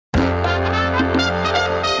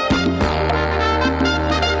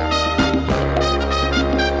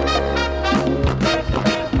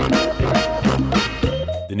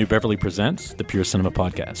Beverly presents the Pure Cinema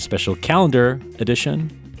Podcast, special calendar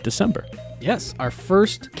edition, December. Yes, our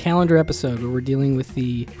first calendar episode where we're dealing with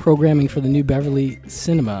the programming for the New Beverly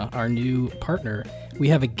Cinema, our new partner. We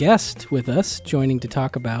have a guest with us joining to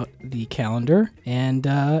talk about the calendar, and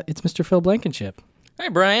it's Mr. Phil Blankenship. Hi,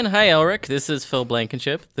 Brian. Hi, Elric. This is Phil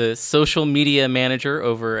Blankenship, the social media manager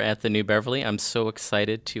over at the New Beverly. I'm so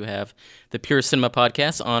excited to have the Pure Cinema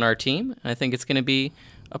Podcast on our team. I think it's going to be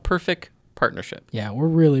a perfect partnership. Yeah, we're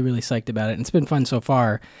really, really psyched about it, and it's been fun so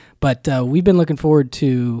far. But we've been looking forward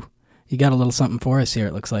to, you got a little something for us here.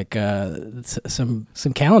 It looks like some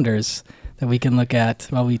calendars that we can look at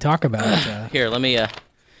while we talk about. Here, let me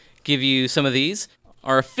give you some of these.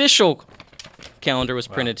 Our official calendar was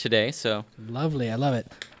printed today, so Lovely, I love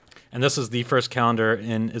it. And this is the first calendar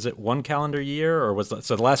in, is it one calendar year, or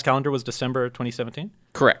so the last calendar was December 2017?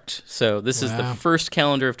 correct. So this is the first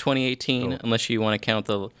calendar of 2018, Cool. unless you want to count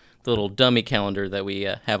the little dummy calendar that we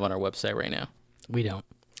have on our website right now. We don't.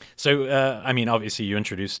 So, obviously you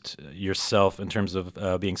introduced yourself in terms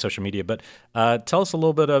of being social media, but tell us a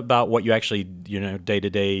little bit about what you actually,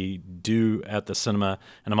 day-to-day do at the cinema.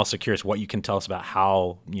 And I'm also curious what you can tell us about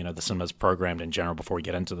how, the cinema is programmed in general before we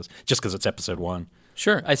get into this, just because it's episode 1.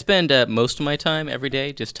 Sure. I spend most of my time every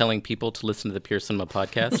day just telling people to listen to the Pure Cinema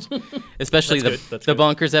Podcast, especially the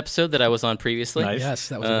Bonkers episode that I was on previously. Nice. Yes,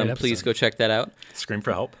 that was a great episode. Please go check that out. Scream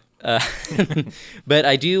for help. But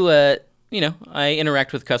I do, I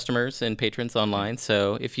interact with customers and patrons online.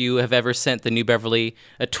 So if you have ever sent the New Beverly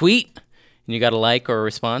a tweet and you got a like or a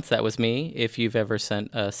response, that was me. If you've ever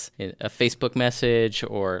sent us a Facebook message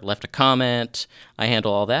or left a comment, I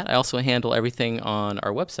handle all that. I also handle everything on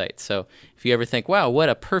our website. So if you ever think, wow, what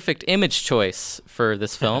a perfect image choice for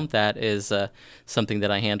this film, that is something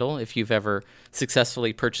that I handle. If you've ever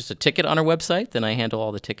successfully purchased a ticket on our website, then I handle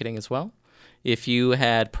all the ticketing as well. If you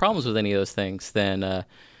had problems with any of those things, then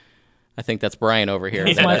I think that's Brian over here.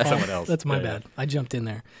 That's my fault. someone else. That's my bad. I jumped in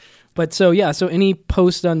there. But so any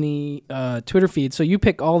post on the Twitter feed, so you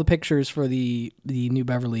pick all the pictures for the New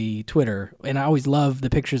Beverly Twitter, and I always love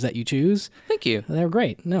the pictures that you choose. Thank you. They're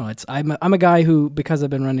great. No, I'm a guy who, because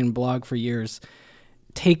I've been running a blog for years,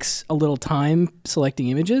 takes a little time selecting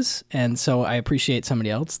images, and so I appreciate somebody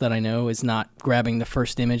else that I know is not grabbing the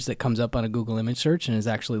first image that comes up on a Google image search and is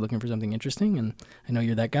actually looking for something interesting, and I know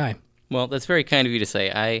you're that guy. Well, that's very kind of you to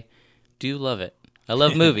say. I do love it. I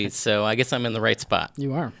love movies, so I guess I'm in the right spot.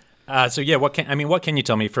 You are. What can you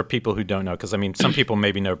tell me for people who don't know? Because some people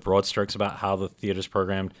maybe know broad strokes about how the theater's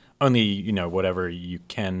programmed. Only whatever you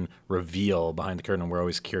can reveal behind the curtain. And we're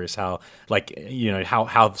always curious how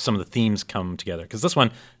some of the themes come together. Because this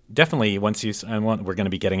one definitely, we're going to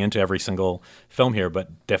be getting into every single film here,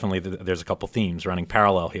 but definitely there's a couple themes running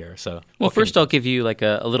parallel here. So first I'll give you like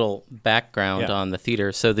a little background on the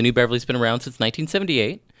theater. So the New Beverly's been around since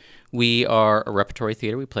 1978. We are a repertory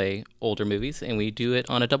theater. We play older movies, and we do it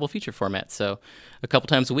on a double feature format. So a couple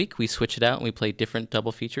times a week, we switch it out, and we play different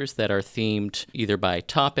double features that are themed either by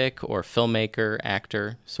topic or filmmaker,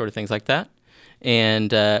 actor, sort of things like that.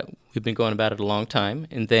 And we've been going about it a long time.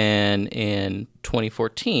 And then in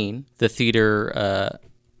 2014, the theater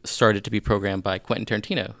started to be programmed by Quentin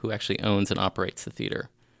Tarantino, who actually owns and operates the theater.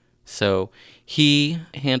 So he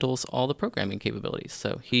handles all the programming capabilities.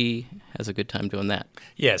 So he has a good time doing that.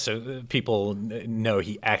 Yeah, so people know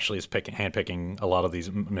he actually is handpicking a lot of these,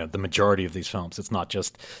 the majority of these films. It's not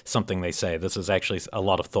just something they say. This is actually a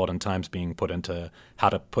lot of thought and time's being put into how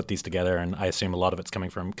to put these together, and I assume a lot of it's coming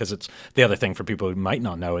from, because it's the other thing for people who might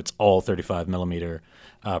not know, it's all 35 millimeter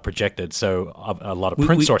projected, so a lot of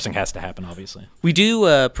print sourcing has to happen, obviously. We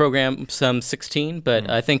do program some 16, but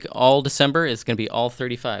I think all December is going to be all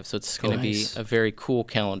 35, so it's going to be a very cool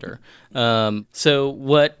calendar. So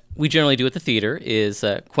what we generally do at the theater is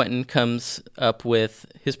Quentin comes up with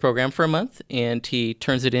his program for a month, and he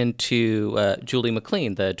turns it into Julie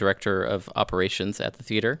McLean, the director of operations at the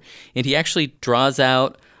theater, and he actually draws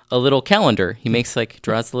out a little calendar. He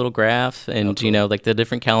draws a little graph and, like the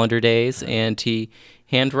different calendar days, and he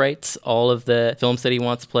handwrites all of the films that he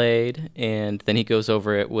wants played, and then he goes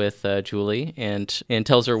over it with Julie and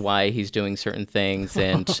tells her why he's doing certain things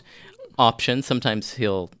and options. Sometimes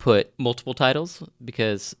he'll put multiple titles,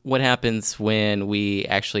 because what happens when we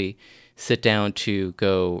actually sit down to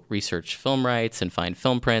go research film rights and find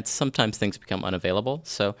film prints, sometimes things become unavailable.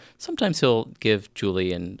 So sometimes he'll give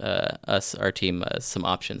Julie and our team, some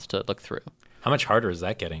options to look through. How much harder is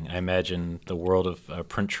that getting? I imagine the world of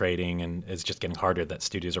print trading and is just getting harder, that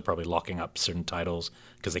studios are probably locking up certain titles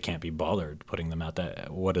because they can't be bothered putting them out.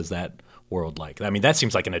 What is that world like? I mean, that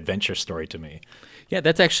seems like an adventure story to me. Yeah,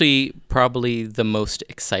 that's actually probably the most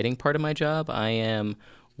exciting part of my job. I am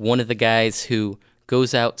one of the guys who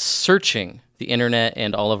goes out searching the internet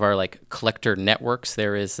and all of our like collector networks.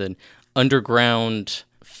 There is an underground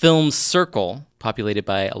film circle populated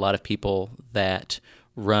by a lot of people that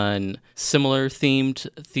run similar themed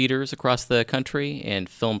theaters across the country and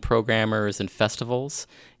film programmers and festivals.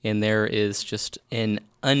 And there is just an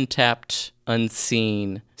untapped,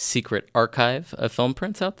 unseen, secret archive of film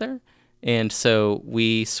prints out there. And so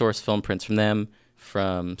we source film prints from them,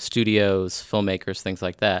 from studios, filmmakers, things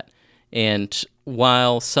like that. And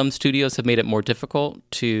while some studios have made it more difficult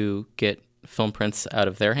to get film prints out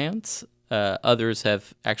of their hands, others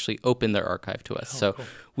have actually opened their archive to us. Cool.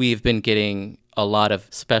 We've been getting a lot of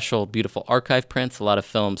special, beautiful archive prints, a lot of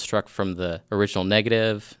films struck from the original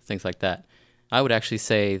negative, things like that. I would actually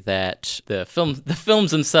say that the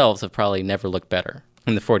films themselves have probably never looked better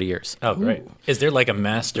in the 40 years. Oh, great. Ooh. Is there like a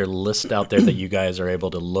master list out there that you guys are able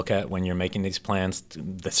to look at when you're making these plans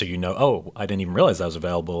so you know, oh, I didn't even realize that was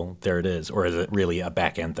available, there it is? Or is it really a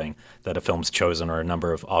back-end thing that a film's chosen or a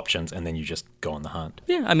number of options and then you just go on the hunt?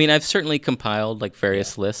 Yeah, I mean, I've certainly compiled like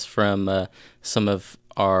various lists from some of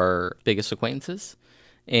our biggest acquaintances.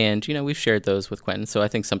 And, we've shared those with Quentin, so I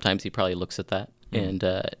think sometimes he probably looks at that and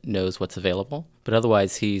knows what's available. But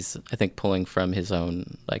otherwise, he's, I think, pulling from his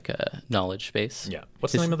own knowledge base. Yeah.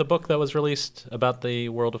 What's the name of the book that was released about the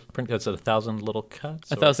world of print? It's 1,000 Little Cuts?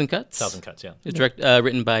 1,000 Cuts? 1,000 Cuts, yeah. It's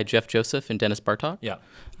written by Jeff Joseph and Dennis Bartok. Yeah.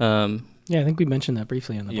 Yeah, I think we mentioned that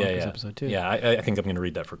briefly on the podcast episode, too. Yeah, I think I'm going to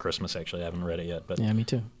read that for Christmas, actually. I haven't read it yet. But yeah, me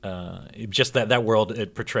too. Just that world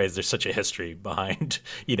it portrays, there's such a history behind,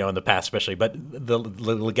 in the past especially. But the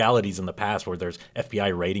legalities in the past where there's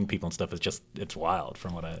FBI raiding people and stuff, it's wild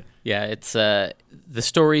from what I... Yeah, it's the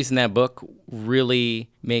stories in that book really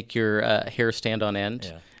make your hair stand on end.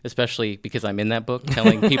 Yeah. Especially because I'm in that book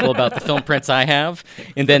telling people about the film prints I have.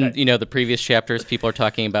 And then, the previous chapters, people are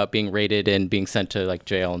talking about being raided and being sent to like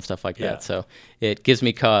jail and stuff like that. So it gives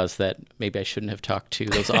me cause that maybe I shouldn't have talked to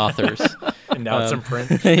those authors. And now it's in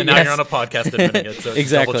print. And now you're on a podcast admitting it. So it's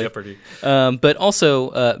exactly. double jeopardy. But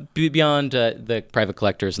also, beyond the private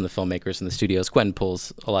collectors and the filmmakers and the studios, Quentin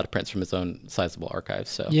pulls a lot of prints from his own sizable archive.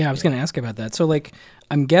 So yeah, I was going to ask about that. So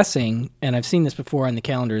I'm guessing, and I've seen this before on the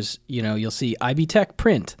calendars, you'll see IB Tech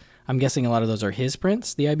print. I'm guessing a lot of those are his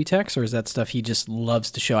prints, the IB Techs, or is that stuff he just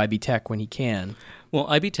loves to show IB Tech when he can? Well,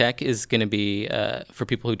 IB Tech is going to be, for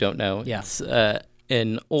people who don't know, it's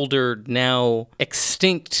an older, now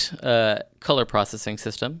extinct color processing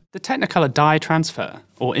system. The Technicolor dye transfer,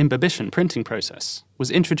 or imbibition printing process,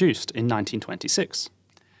 was introduced in 1926.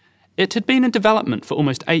 It had been in development for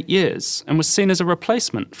almost 8 years and was seen as a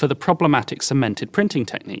replacement for the problematic cemented printing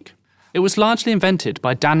technique. It was largely invented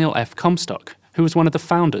by Daniel F. Comstock, who was one of the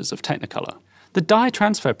founders of Technicolor. The dye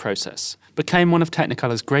transfer process became one of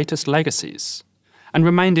Technicolor's greatest legacies and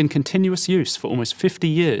remained in continuous use for almost 50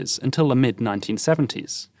 years until the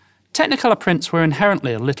mid-1970s. Technicolor prints were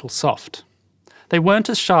inherently a little soft. They weren't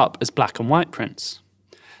as sharp as black and white prints.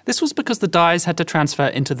 This was because the dyes had to transfer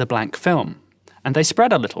into the blank film, and they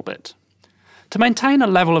spread a little bit. To maintain a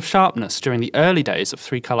level of sharpness during the early days of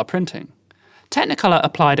three-color printing, Technicolor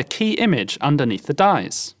applied a key image underneath the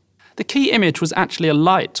dyes. The key image was actually a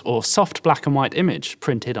light or soft black and white image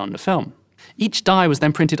printed on the film. Each dye was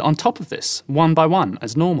then printed on top of this, one by one,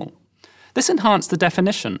 as normal. This enhanced the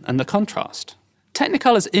definition and the contrast.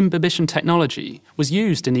 Technicolor's imbibition technology was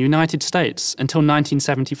used in the United States until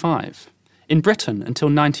 1975, in Britain until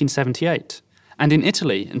 1978, and in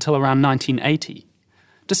Italy until around 1980.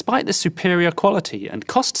 Despite the superior quality and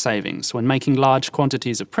cost savings when making large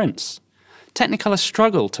quantities of prints, Technicolor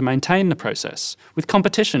struggled to maintain the process with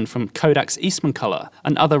competition from Kodak's Eastman Color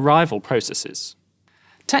and other rival processes.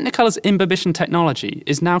 Technicolor's imbibition technology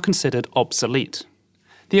is now considered obsolete.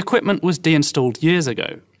 The equipment was deinstalled years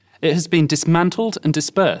ago. It has been dismantled and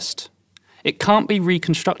dispersed. It can't be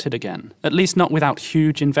reconstructed again, at least not without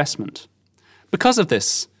huge investment. Because of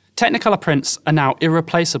this, Technicolor prints are now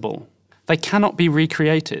irreplaceable. They cannot be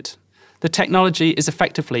recreated. The technology is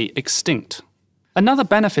effectively extinct. Another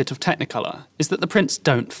benefit of Technicolor is that the prints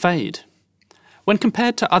don't fade. When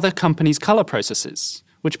compared to other companies' color processes,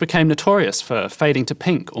 which became notorious for fading to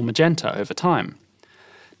pink or magenta over time,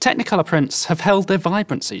 Technicolor prints have held their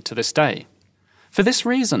vibrancy to this day. For this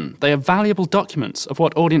reason, they are valuable documents of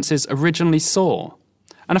what audiences originally saw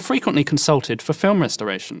and are frequently consulted for film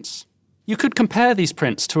restorations. You could compare these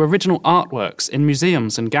prints to original artworks in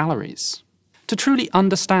museums and galleries. To truly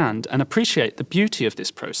understand and appreciate the beauty of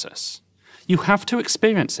this process, you have to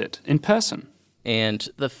experience it in person. And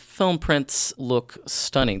the film prints look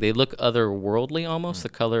stunning. They look otherworldly almost. The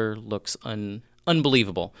color looks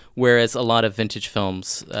unbelievable. Whereas a lot of vintage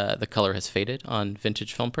films, the color has faded on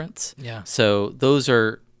vintage film prints. Yeah. So those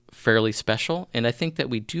are fairly special, and I think that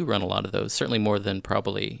we do run a lot of those, certainly more than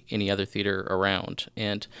probably any other theater around.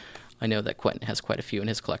 And I know that Quentin has quite a few in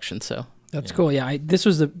his collection, so... That's cool. Yeah,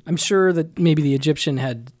 I'm sure that maybe the Egyptian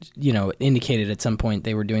had, indicated at some point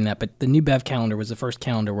they were doing that, but the New Bev calendar was the first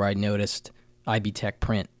calendar where I noticed IB Tech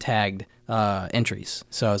print tagged entries.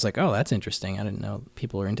 So I was like, oh, that's interesting. I didn't know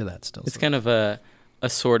people were into that still. It's kind of a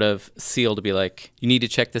sort of seal to be like, you need to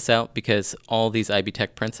check this out because all these IB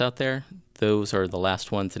Tech prints out there, those are the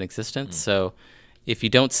last ones in existence. So if you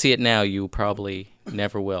don't see it now, you probably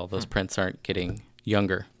never will. Those prints aren't getting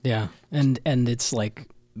younger. Yeah, and it's like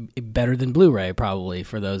better than Blu-ray probably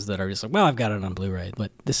for those that are just like, well, I've got it on Blu-ray,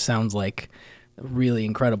 but this sounds like a really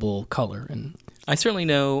incredible color. And I certainly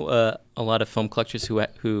know a lot of film collectors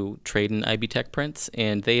who trade in IB Tech prints,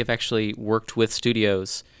 and they have actually worked with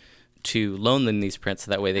studios to loan them these prints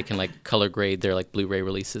so that way they can like color grade their like Bluray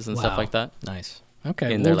releases and stuff like that. Nice.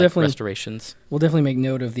 Okay. And they're like restorations. We'll definitely make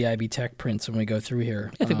note of the IB Tech prints when we go through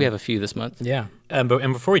here. I think we have a few this month. Yeah. And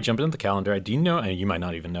before we jump into the calendar, do you know, and you might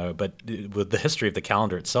not even know, but with the history of the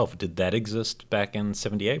calendar itself, did that exist back in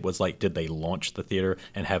 '78? Did they launch the theater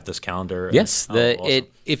and have this calendar? Yes. Awesome.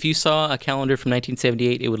 If you saw a calendar from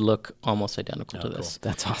 1978, it would look almost identical to this.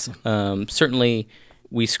 Cool. That's awesome. Certainly,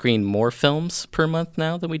 we screen more films per month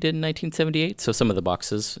now than we did in 1978. So some of the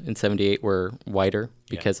boxes in '78 were wider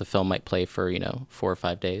because a film might play for 4 or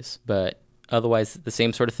 5 days. But otherwise, the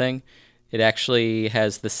same sort of thing. It actually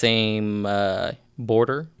has the same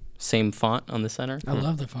border, same font on the center. I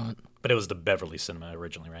love the font. But it was the Beverly Cinema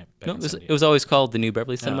originally, right? No, it was always called the New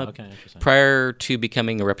Beverly Cinema. Oh, okay, interesting. Prior to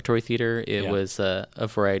becoming a repertory theater, it was a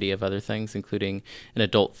variety of other things, including an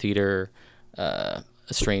adult theater,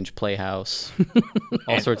 a strange playhouse,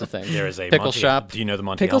 all sorts of things. There is a pickle shop. Do you know the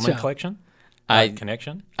Monty Hellman collection?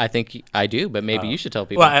 Connection? I think I do, but maybe you should tell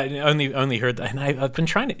people. Well, I only heard that, and I've been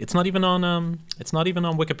trying to. It's not even on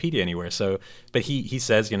Wikipedia anywhere. So, but he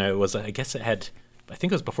says it was. I guess it had. I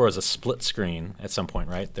think it was before it was a split screen at some point,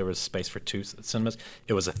 right? There was space for 2 cinemas.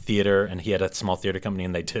 It was a theater, and he had a small theater company,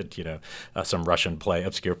 and they did some Russian play,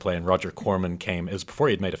 obscure play, and Roger Corman came. It was before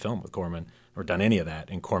he had made a film with Corman or done any of that,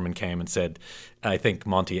 and Corman came and said, I think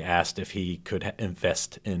Monty asked if he could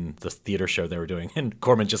invest in the theater show they were doing, and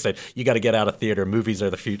Corman just said, you got to get out of theater, movies are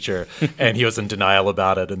the future, and he was in denial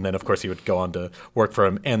about it, and then of course he would go on to work for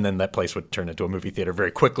him, and then that place would turn into a movie theater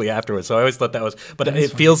very quickly afterwards. So I always thought that was, but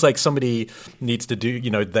it feels like somebody needs to do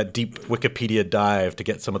that deep Wikipedia dive to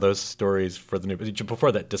get some of those stories for the new,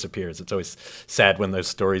 before that disappears. It's always sad when those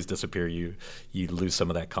stories disappear, you lose some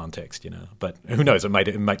of that context, but who knows, it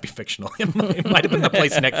might be fictional. It might have been the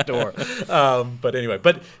place next door. But anyway,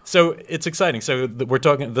 so it's exciting. So we're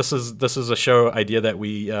talking. This is a show idea that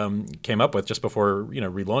we came up with just before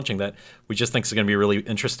relaunching that. We just think it's going to be a really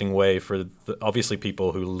interesting way for obviously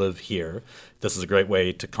people who live here. This is a great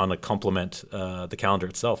way to kind of complement the calendar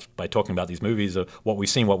itself by talking about these movies, of what we've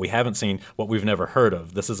seen, what we haven't seen, what we've never heard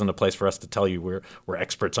of. This isn't a place for us to tell you we're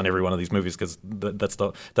experts on every one of these movies, because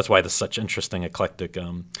that's why there's such interesting eclectic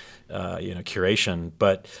curation.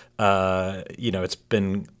 But it's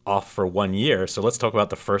been off for 1 year, so let's talk about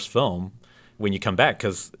the first film when you come back,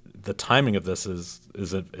 because the timing of this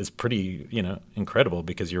is pretty incredible,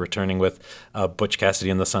 because you're returning with Butch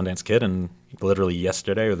Cassidy and the Sundance Kid, and literally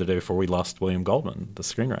yesterday or the day before we lost William Goldman, the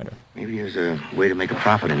screenwriter. Maybe there's a way to make a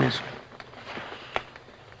profit in this.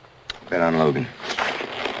 Bet on Logan.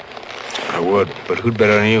 I would, but who'd bet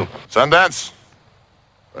on you? Sundance,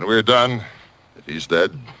 when we're done, if he's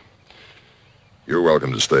dead, you're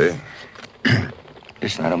welcome to stay.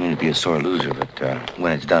 Listen, I don't mean to be a sore loser, but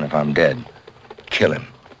when it's done, if I'm dead, kill him.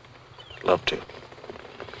 Love to.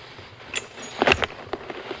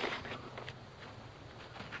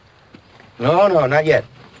 No, not yet.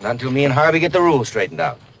 Not until me and Harvey get the rules straightened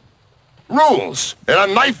out. Rules? In a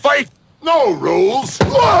knife fight? No rules.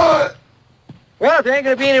 What? Well, if there ain't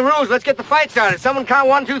gonna be any rules, let's get the fight started. Someone count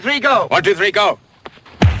 1, 2, 3, go. 1, 2, 3, go.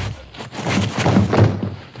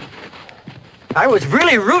 I was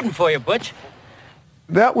really rooting for you, Butch.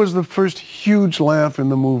 That was the first huge laugh in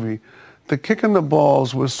the movie. The kick in the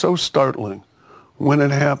balls was so startling when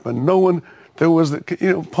it happened.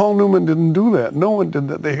 Paul Newman didn't do that. No one did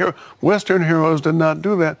that. Western heroes did not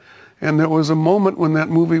do that. And there was a moment when that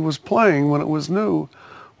movie was playing, when it was new,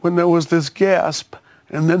 when there was this gasp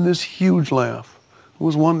and then this huge laugh. It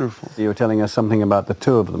was wonderful. You were telling us something about the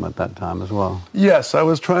two of them at that time as well. Yes, I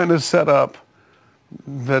was trying to set up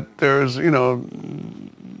that there's,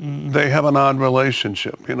 they have an odd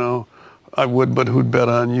relationship, I would, but who'd bet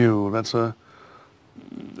on you? By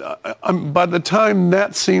the time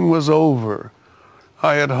that scene was over,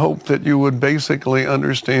 I had hoped that you would basically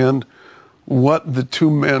understand what the two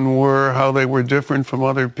men were, how they were different from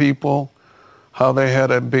other people, how they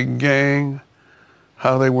had a big gang,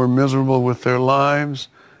 how they were miserable with their lives,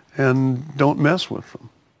 and don't mess with them.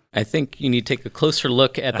 I think you need to take a closer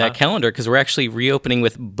look at that calendar because we're actually reopening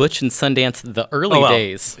with Butch and Sundance the early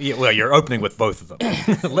days. Yeah, well, you're opening with both of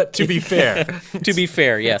them. To be fair. To be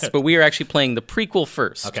fair, yes. But we are actually playing the prequel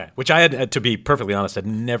first. Okay, which I had, to be perfectly honest, had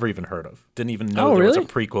never even heard of. Didn't even know there was a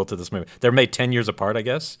prequel to this movie. They're made 10 years apart, I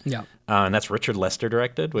guess. Yeah. And that's Richard Lester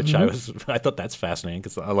directed, which I thought that's fascinating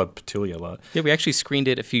because I love Petulia a lot. Yeah, we actually screened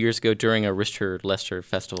it a few years ago during a Richard Lester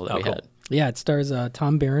festival that we had. Yeah, it stars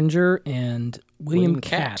Tom Berenger and William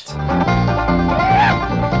Catt.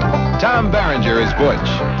 Tom Berenger is Butch.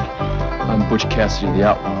 I'm Butch Cassidy, the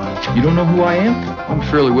outlaw. You don't know who I am? I'm a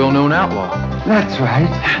fairly well-known outlaw. That's right,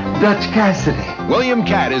 Dutch Cassidy. William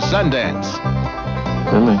Catt is Sundance.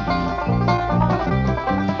 Lily.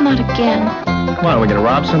 Not again. Come on, are we gonna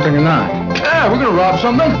rob something or not? Yeah, we're gonna rob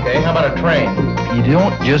something. Okay, how about a train? You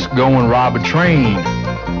don't just go and rob a train.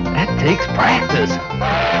 That takes practice.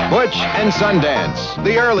 Butch and Sundance,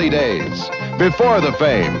 the early days, before the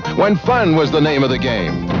fame, when fun was the name of the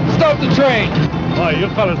game. Stop the train! Oh, you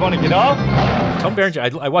fellas want to get off? Tom Berenger,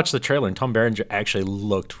 I watched the trailer, and Tom Berenger actually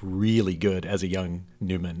looked really good as a young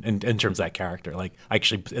Newman in terms of that character. Like,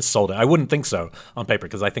 actually, it sold it. I wouldn't think so on paper,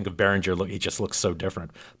 because I think of Berenger, he just looks so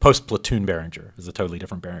different. Post-Platoon Berenger is a totally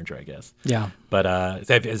different Berenger, I guess. Yeah. But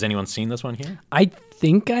has anyone seen this one here? I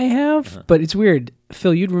think I have, but it's weird.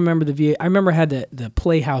 Phil, you'd remember I remember I had the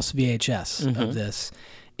Playhouse VHS of this,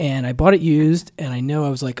 and I bought it used, and I know I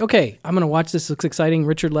was like, okay, I'm going to watch this. It looks exciting.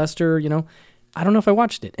 Richard Lester, I don't know if I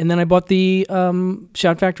watched it. And then I bought the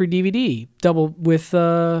Shout Factory DVD double with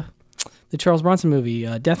the Charles Bronson movie,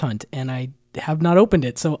 Death Hunt, and I have not opened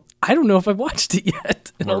it. So I don't know if I've watched it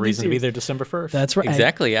yet. More reason to be there December 1st. That's right.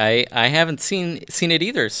 Exactly. I haven't seen it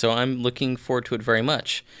either, so I'm looking forward to it very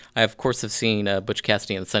much. I, of course, have seen Butch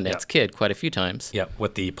Cassidy and the Sundance Kid quite a few times. Yeah,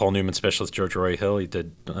 with the Paul Newman specialist, George Roy Hill. He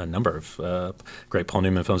did a number of great Paul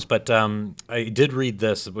Newman films. But I did read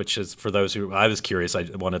this, which is for those who, I was curious, I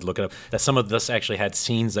wanted to look it up, that some of this actually had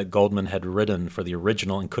scenes that Goldman had written for the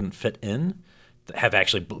original and couldn't fit in, have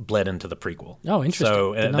actually bled into the prequel. Oh, interesting.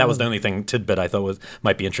 So that was the only tidbit I thought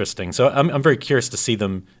might be interesting. So I'm very curious to see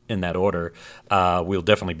them in that order. We'll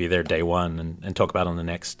definitely be there day one and talk about it on the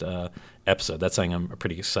next episode. That's something I'm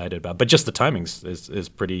pretty excited about. But just the timings is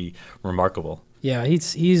pretty remarkable. Yeah,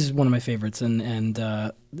 he's one of my favorites, and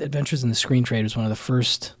Adventures in the Screen Trade was one of the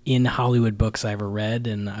first in Hollywood books I ever read,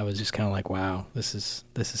 and I was just kind of like, wow, this is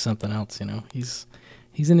something else.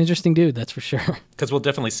 He's an interesting dude, that's for sure. Because we'll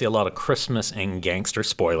definitely see a lot of Christmas and gangster,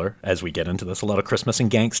 spoiler, as we get into this, a lot of Christmas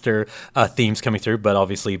and gangster themes coming through, but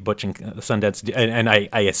obviously Butch and Sundance, and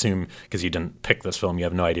I assume, because you didn't pick this film, you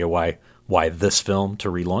have no idea why this film to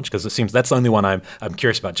relaunch, because it seems that's the only one I'm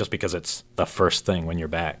curious about, just because it's the first thing when you're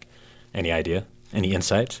back. Any idea? Any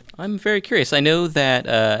insight? I'm very curious. I know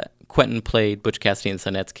that Quentin played Butch Cassidy and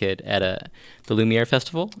the Sundance Kid at the Lumiere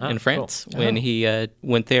Festival in France when he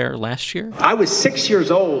went there last year. I was 6 years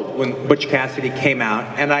old when Butch Cassidy came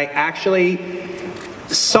out, and I actually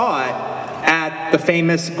saw it at the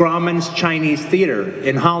famous Grauman's Chinese Theater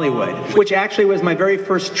in Hollywood, which actually was my very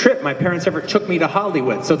first trip my parents ever took me to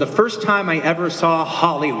Hollywood. So the first time I ever saw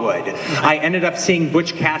Hollywood, I ended up seeing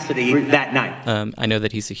Butch Cassidy that night. I know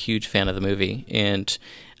that he's a huge fan of the movie, and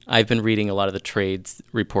I've been reading a lot of the trades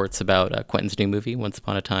reports about Quentin's new movie, Once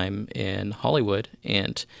Upon a Time in Hollywood,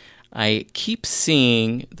 and I keep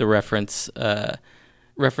seeing the referencing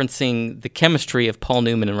the chemistry of Paul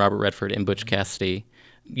Newman and Robert Redford and Butch Cassidy,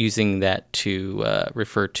 using that to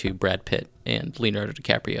refer to Brad Pitt and Leonardo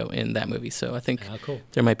DiCaprio in that movie. So I think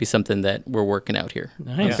there might be something that we're working out here.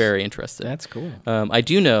 Nice. I'm very interested. That's cool. I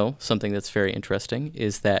do know something that's very interesting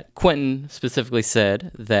is that Quentin specifically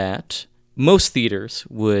said that most theaters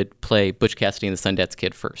would play Butch Cassidy and the Sundance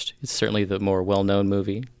Kid first. It's certainly the more well-known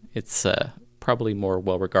movie. It's probably more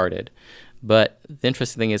well-regarded. But the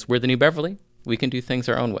interesting thing is we're the new Beverly. We can do things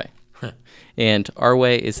our own way. And our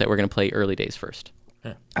way is that we're going to play Early Days first.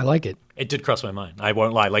 I like it. It did cross my mind. I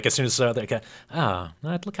won't lie. Like, as soon as I saw that,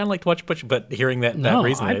 I'd kind of like to watch Butch, but hearing that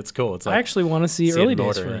reason, it's cool. It's like, I actually want to see Early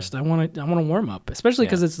Days first. I want to warm up, especially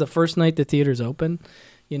because it's the first night the theater's open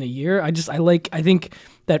in a year. I think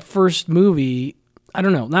that first movie, I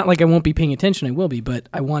don't know, not like I won't be paying attention, I will be, but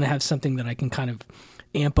I want to have something that I can kind of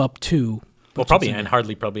amp up to. Well,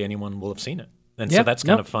 probably anyone will have seen it. And so that's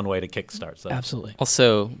kind of a fun way to kickstart. So. Absolutely.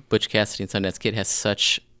 Also, Butch Cassidy and Sundance Kid has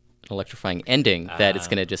such electrifying ending that it's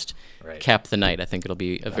going to just cap the night. I think it'll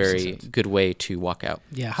be a very good way to walk out.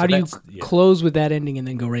 Yeah, how do you close with that ending and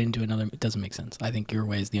then go right into another? It doesn't make sense. I think your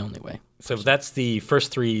way is the only way. So that's the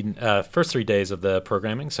first 3 days of the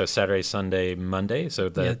programming. So Saturday, Sunday, Monday.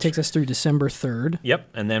 So it takes us through December 3rd. Yep,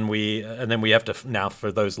 and then we have to now,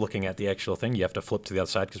 for those looking at the actual thing, you have to flip to the other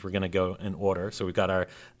side because we're going to go in order. So we've got our.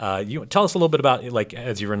 You tell us a little bit about, like,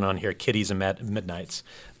 as you've written on here, Kitties and Midnights.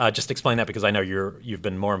 Just explain that, because I know you've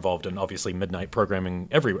been more involved in obviously midnight programming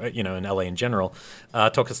everywhere, in LA in general.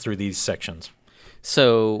 Talk us through these sections.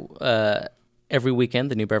 So every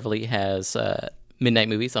weekend, the New Beverly has midnight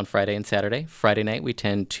movies on Friday and Saturday. Friday night, we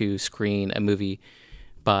tend to screen a movie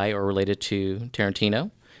by or related to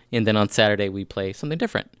Tarantino. And then on Saturday, we play something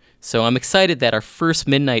different. So I'm excited that our first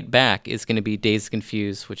midnight back is going to be Dazed and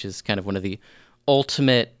Confused, which is kind of one of the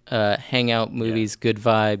ultimate hangout movies, good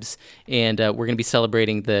vibes. And we're going to be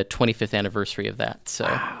celebrating the 25th anniversary of that. So.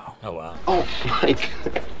 Wow. Oh, wow. Oh, Mike,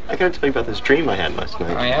 I got to tell you about this dream I had last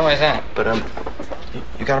night. Oh, yeah? Why's that? But,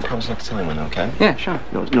 you got to promise not to tell anyone, okay? Yeah, sure.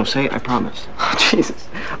 No, say I promise. Oh, Jesus.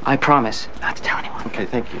 I promise not to tell anyone. Okay,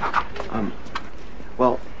 thank you.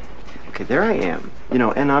 Well, okay, there I am,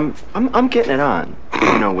 and I'm getting it on,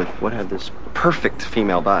 with what have this perfect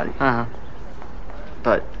female body. Uh-huh.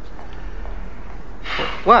 But...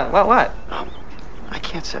 What? I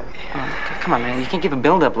can't say. Oh, come on, man. You can't give a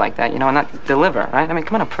build-up like that, and not deliver, right? I mean,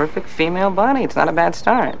 come on, a perfect female body. It's not a bad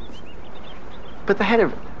start. But the head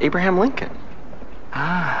of Abraham Lincoln.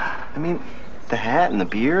 Ah. I mean, the hat and the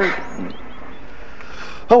beard.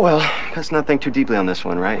 Oh, well, let's not think too deeply on this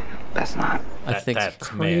one, right? That's not.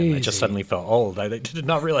 Man, I just suddenly felt old. I did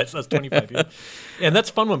not realize that's 25 years. And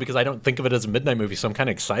that's a fun one because I don't think of it as a midnight movie, so I'm kind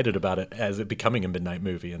of excited about it as it becoming a midnight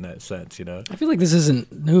movie in that sense, I feel like this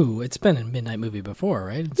isn't new. It's been a midnight movie before,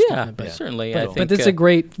 right? Certainly. But it's a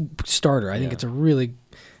great starter. I think it's a really...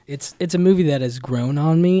 It's a movie that has grown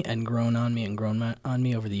on me and grown on me and grown on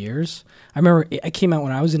me over the years. I remember it came out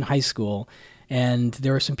when I was in high school, and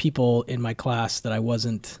there were some people in my class that I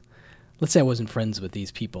wasn't... Let's say I wasn't friends with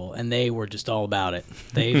these people, and they were just all about it.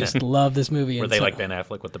 They just loved this movie. Were they like Ben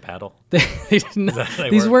Affleck with the paddle?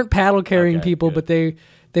 These weren't paddle-carrying people, good. But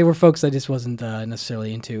they were folks I just wasn't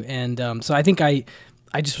necessarily into. And so I think I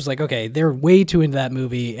just was like, okay, they're way too into that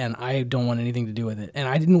movie, and I don't want anything to do with it. And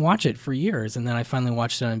I didn't watch it for years, and then I finally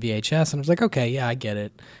watched it on VHS, and I was like, okay, yeah, I get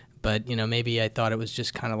it. But, maybe I thought it was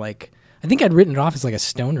just kind of like... I think I'd written it off as like a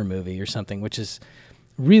stoner movie or something, which is...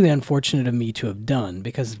 really unfortunate of me to have done,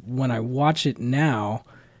 because when I watch it now,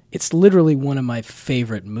 it's literally one of my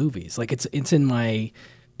favorite movies. Like it's in my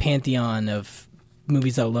pantheon of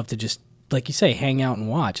movies that I love to just, like you say, hang out and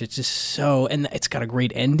watch. It's just so, and it's got a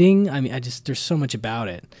great ending. I mean, there's so much about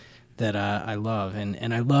it that I love,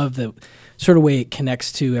 and I love the sort of way it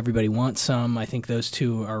connects to Everybody Wants Some. I think those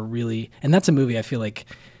two are really, and that's a movie I feel like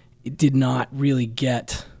it did not really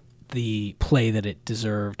get the play that it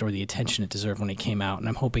deserved or the attention it deserved when it came out, and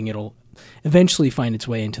I'm hoping it'll eventually find its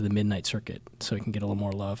way into the midnight circuit so it can get a little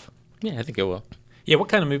more love. Yeah, I think it will. Yeah, what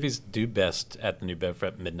kind of movies do best at the New Bev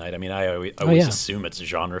at midnight? I mean, I always assume it's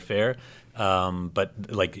genre fare, but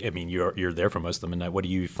you're there for most of the midnight. What do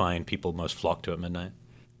you find people most flock to at midnight?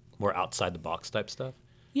 More outside the box type stuff?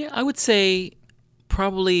 Yeah, I would say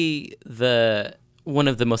probably one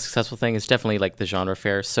of the most successful things is definitely like the genre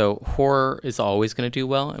fare. So horror is always going to do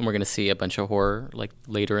well, and we're going to see a bunch of horror like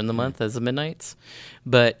later in the month as the midnights.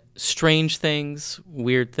 But strange things,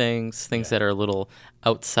 weird things that are a little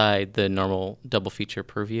outside the normal double feature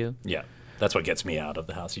purview. Yeah. That's what gets me out of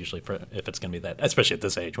the house usually, if it's going to be that, especially at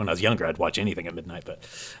this age. When I was younger, I'd watch anything at midnight, but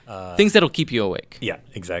things that'll keep you awake. Yeah,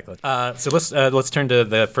 exactly. So let's turn to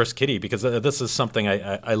the first kitty, because this is something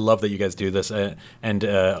I love that you guys do this, and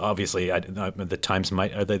obviously the times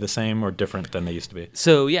are they the same or different than they used to be?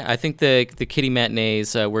 So yeah, I think the kitty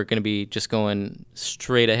matinees we're going to be just going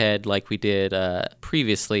straight ahead like we did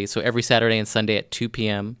previously. So every Saturday and Sunday at 2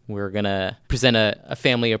 p.m. we're going to present a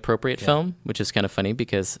family appropriate film, which is kind of funny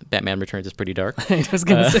because Batman Returns is pretty dark. I was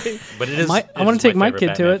going to say, but it is. I want to take my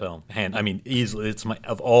kid to it. Film. And I mean, easily, it's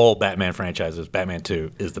of all Batman franchises, Batman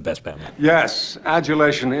 2 is the best Batman. Yes,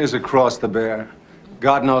 adulation is across the bear.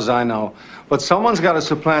 God knows I know. But someone's got to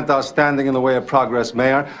supplant our standing in the way of progress,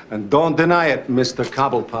 Mayor. And don't deny it, Mr.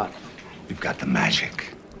 Cobblepot. You've got the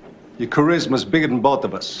magic. Your charisma's bigger than both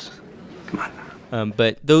of us. Come on now.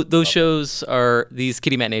 But those shows these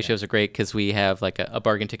kitty matinee shows are great because we have like a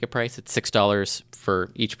bargain ticket price. It's $6 for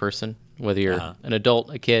each person. whether you're an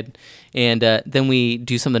adult, a kid. And then we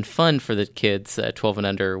do something fun for the kids, 12 and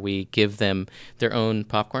under. We give them their own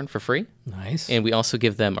popcorn for free. Nice. And we also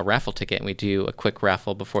give them a raffle ticket, and we do a quick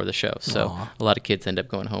raffle before the show. So a lot of kids end up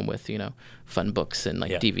going home with, fun books and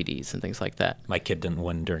DVDs and things like that. My kid didn't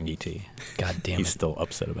win during E.T. God damn it. He's still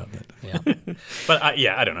upset about that. Yeah. But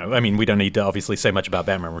I don't know. I mean, we don't need to obviously say much about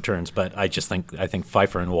Batman Returns, but I think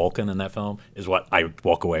Pfeiffer and Walken in that film is what I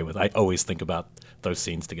walk away with. I always think about those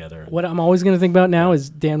scenes together. What I'm always going to think about now is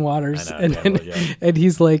Dan Waters. I know, and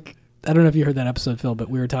he's like, I don't know if you heard that episode, Phil, but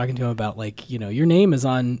we were talking to him about, your name is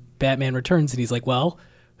on Batman Returns. And he's like, well,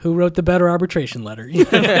 who wrote the better arbitration letter?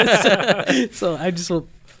 So I just will...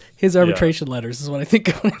 His arbitration letters is what I think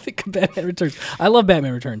of when I think of Batman Returns. I love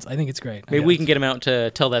Batman Returns. I think it's great. Maybe we can get him out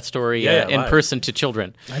to tell that story in person to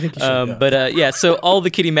children. I think you should. But so all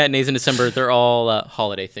the kiddie matinees in December, they're all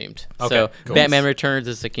holiday themed. Okay, so cool. Batman Returns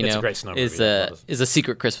is It's a great snow is movie. is a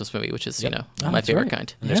secret Christmas movie, which is my favorite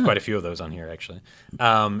kind. And there's quite a few of those on here actually.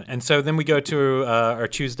 And so then we go to our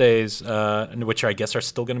Tuesdays, which I guess are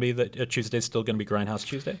still going to be Tuesday's still going to be Grindhouse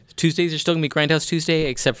Tuesday. Tuesdays are still going to be Grindhouse Tuesday,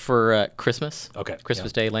 except for Christmas. Okay,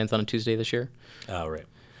 Christmas Day lands on a Tuesday this year. Oh, right.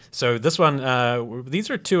 So this one, these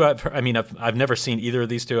are two. I've never seen either of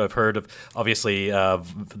these two. I've heard of obviously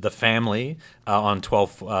The Family on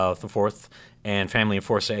 12th the 4th and Family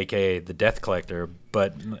Enforcer, aka The Death Collector.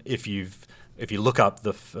 But if you look up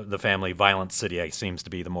the Family, Violent City seems to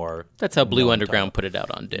be the more. That's how Blue Underground put it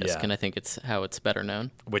out on disc, and I think it's how it's better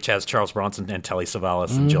known. Which has Charles Bronson and Telly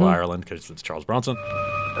Savalas and Jill Ireland because it's Charles Bronson.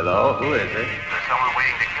 Hello, who is it? There's someone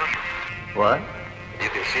waiting to kill you. What? You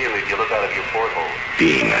can see him if you look out of your porthole.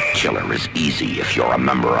 Being a killer is easy if you're a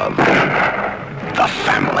member of the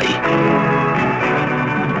family.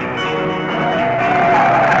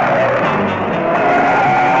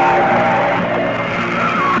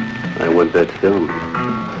 I want that film.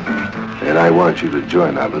 And I want you to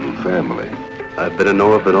join our little family. I've been an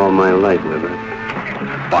orphan all my life, Liver.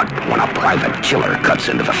 But when a private killer cuts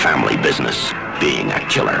into the family business, being a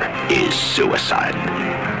killer is suicide.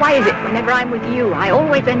 Why is it whenever I'm with you, I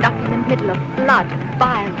always end up in the middle of blood and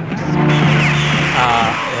violence?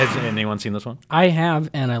 Has anyone seen this one? I have,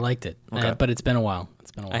 and I liked it, Okay. but it's been a while.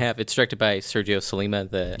 I have. It's directed by Sergio Solima,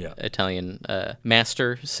 the Italian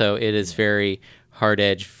master, so it is very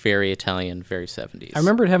hard-edged, very Italian, very 70s. I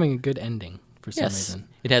remember it having a good ending for some reason.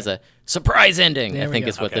 It has a surprise ending, There I we think go.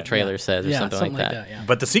 is what the Okay. trailer says, or something like that. yeah.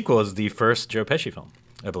 But the sequel is the first Joe Pesci film,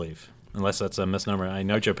 I believe, unless that's a misnomer. I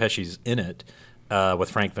know Joe Pesci's in it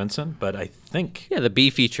with Frank Vincent, but I think the B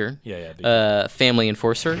feature. Yeah. Family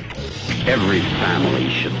Enforcer. Every family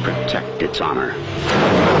should protect its honor.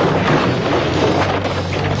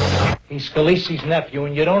 He's Scalise's nephew,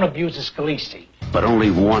 and you don't abuse a Scalise. But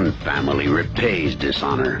only one family repays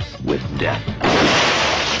dishonor with death.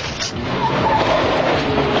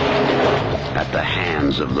 At the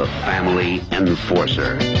hands of the family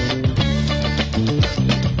enforcer.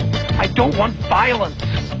 I don't want violence.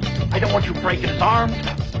 I don't want you breaking his arms,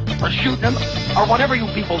 or shooting him, or whatever you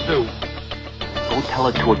people do. Go tell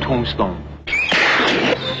it to a tombstone.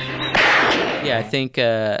 Yeah, I think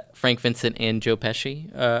Frank Vincent and Joe Pesci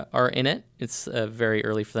are in it. It's very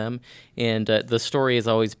early for them. And the story has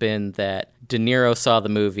always been that De Niro saw the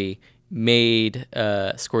movie, made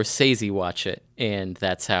Scorsese watch it, and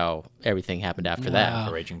that's how everything happened after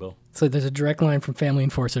that. Raging Bull. So there's a direct line from Family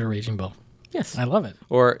Enforcer to Raging Bull. Yes. I love it.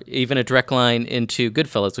 Or even a direct line into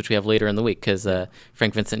Goodfellas, which we have later in the week, because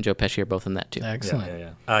Frank Vincent and Joe Pesci are both in that, too.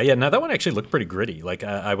 Excellent. No, that one actually looked pretty gritty. Like,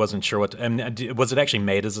 I wasn't sure what... was it actually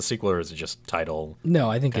made as a sequel, or is it just title?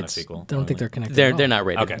 No, I think kind it's... of sequel? I don't think they're connected. They're not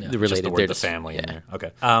rated. Okay, They're related. Just the word They're the just, family in there.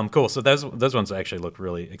 Okay, cool. So those ones actually look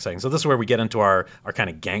really exciting. So this is where we get into our kind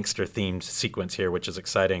of gangster-themed sequence here, which is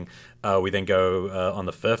exciting. We then go on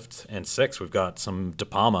the 5th and 6th. We've got some De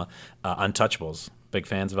Palma, Untouchables. Big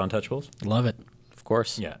fans of Untouchables? Love it. Of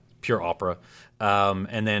course. Yeah, pure opera.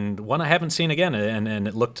 And then one I haven't seen again, and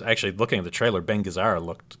it looked, actually looking at the trailer, Ben Gazzara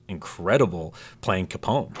looked incredible playing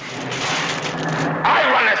Capone. I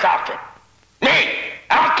run this outfit. Me,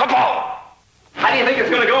 Al Capone. How do you think it's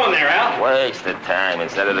going to go in there, Al? Waste of time.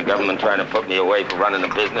 Instead of the government trying to put me away for running the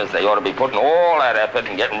business, they ought to be putting all that effort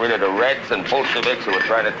in getting rid of the Reds and Bolsheviks who are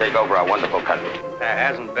trying to take over our wonderful country. There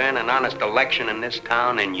hasn't been an honest election in this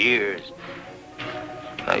town in years.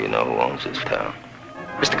 Now you know who owns this town.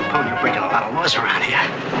 Mr. Capone, you're breaking a lot of laws around here.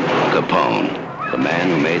 Capone, the man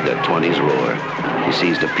who made the 20s roar. He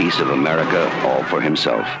seized a piece of America all for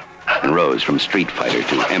himself and rose from street fighter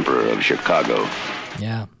to emperor of Chicago.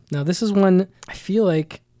 Yeah. Now, this is one I feel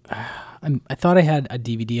like I thought I had a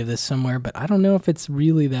DVD of this somewhere, but I don't know if it's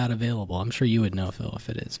really that available. I'm sure you would know, Phil, if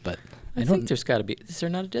it is. But I think there's got to be. Is there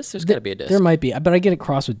not a disc? There's got to be a disc. There might be, but I get it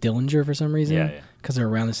crossed with Dillinger for some reason. Yeah. Because they're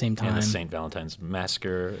around the same time. And the St. Valentine's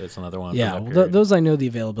Massacre is another one. Yeah, those I know the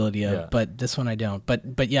availability of, but this one I don't.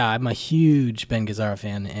 But yeah, I'm a huge Ben Gazzara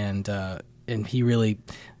fan, and he really,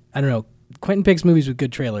 I don't know. Quentin picks movies with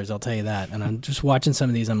good trailers, I'll tell you that. And I'm just watching some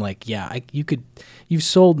of these. I'm like, yeah, you've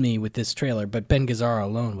sold me with this trailer, but Ben Gazzara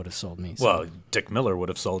alone would have sold me. So. Well, Dick Miller would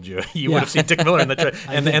have sold you. You would have seen Dick Miller in the trailer,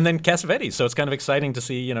 and then Cassavetes. So it's kind of exciting to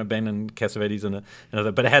see Ben and Cassavetes in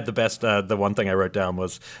another. But it had the best. The one thing I wrote down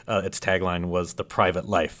was its tagline was "The Private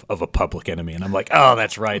Life of a Public Enemy," and I'm like, oh,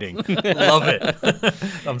 that's writing. Love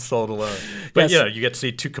it. I'm sold alone. But you get to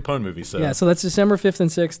see 2 Capone movies. So. Yeah, so that's December 5th and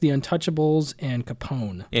 6th, The Untouchables and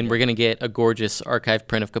Capone. And we're gonna get a gorgeous archive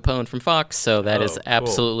print of Capone from Fox, so that is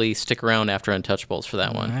absolutely stick around after Untouchables for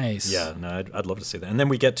that one. Nice. Yeah, no, I'd love to see that. And then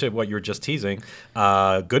we get to what you were just teasing,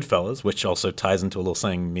 Goodfellas, which also ties into a little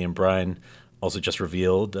thing me and Brian also just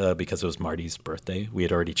revealed because it was Marty's birthday. We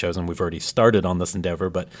had already chosen. We've already started on this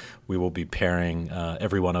endeavor, but we will be pairing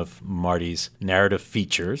every one of Marty's narrative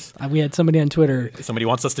features. We had somebody on Twitter. Somebody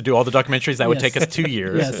wants us to do all the documentaries. That would take us 2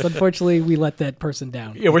 years. Yes, unfortunately, we let that person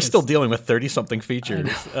down. Yeah, we're still dealing with 30-something features.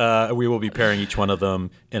 We will be pairing each one of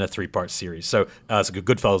them in a 3-part series. So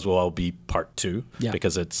Goodfellas will all be part 2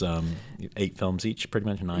 because it's 8 films each, pretty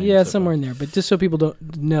much 9. Yeah, somewhere in there. But just so people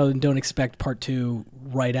don't know and don't expect part 2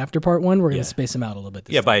 right after part 1, we're going to space them out a little bit.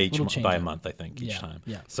 By a month, I think, each time.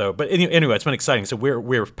 Yeah. So, but anyway, it's been exciting. So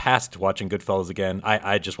we're past watching Goodfellas again.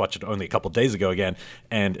 I just watched it only a couple days ago again,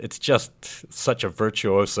 and it's just such a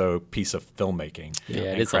virtuoso piece of filmmaking. Yeah,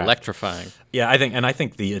 it is electrifying. Yeah, I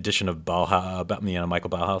think the addition of Michael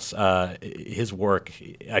Bauhaus, his work,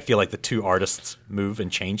 I feel like the 2 artists move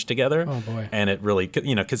and change together. Oh boy! And it really,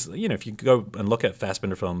 because if you go and look at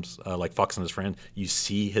Fassbinder films like Fox and His Friend, you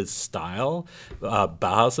see his style,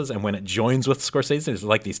 Bauhaus's, and when it joins with Scorsese, it's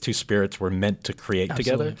like these 2 spirits were meant to create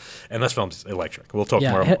together. And this film's electric. We'll talk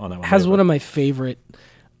more on that one. Has one of my favorite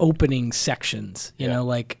opening sections. You know,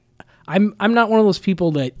 like I'm not one of those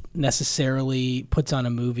people that necessarily puts on a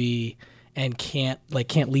movie and can't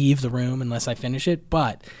leave the room unless I finish it.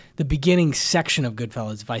 But the beginning section of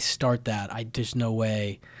Goodfellas, if I start that, there's no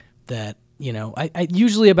way that. I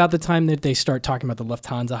usually about the time that they start talking about the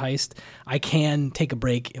Lufthansa heist, I can take a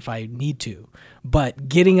break if I need to. But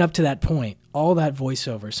getting up to that point, all that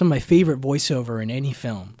voiceover, some of my favorite voiceover in any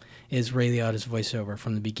film is Ray Liotta's voiceover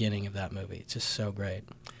from the beginning of that movie. It's just so great.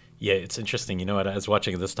 Yeah, it's interesting. You know what? I was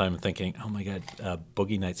watching it this time and thinking, oh my God,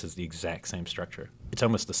 Boogie Nights is the exact same structure. It's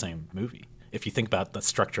almost the same movie. If you think about the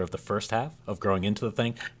structure of the first half of growing into the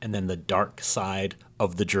thing, and then the dark side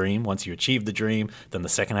of the dream, once you achieve the dream, then the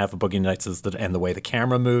second half of Boogie Nights is and the way the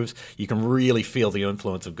camera moves, you can really feel the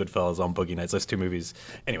influence of Goodfellas on Boogie Nights. Those 2 movies.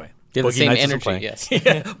 Anyway. They have the same energy, yes.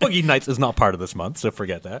 Boogie Nights is not part of this month, so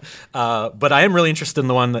forget that. But I am really interested in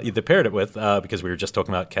the one that you paired it with because we were just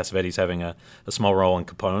talking about Cassavetes having a small role in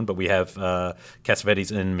Capone, but we have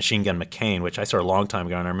Cassavetes in Machine Gun McCain, which I saw a long time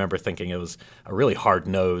ago, and I remember thinking it was a really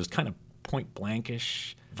hard-nosed, kind of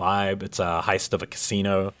point-blankish vibe. It's a heist of a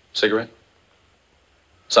casino. Cigarette?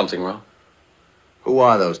 Something wrong? Who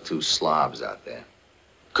are those 2 slobs out there?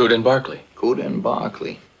 Cuda and Barkley. Cuda and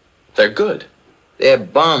Barkley. They're good. They're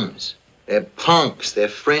bums. They're punks. They're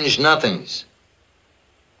fringe nothings.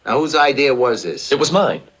 Now, whose idea was this? It was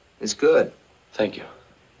mine. It's good. Thank you.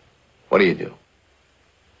 What do? You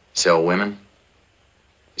sell women?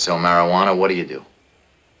 You sell marijuana? What do you do?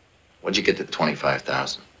 What'd you get to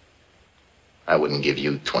 25,000? I wouldn't give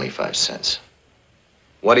you 25 cents.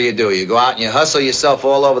 What do? You go out and you hustle yourself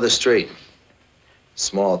all over the street.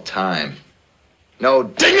 Small time. No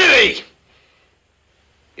dignity!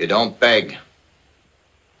 You don't beg.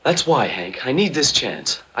 That's why, Hank. I need this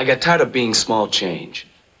chance. I got tired of being small change.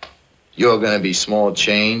 You're going to be small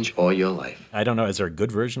change all your life. I don't know. Is there a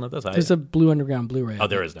good version of this? There's a Blue Underground Blu-ray. Oh,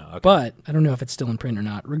 there is now. Okay. But I don't know if it's still in print or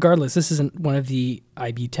not. Regardless, this isn't one of the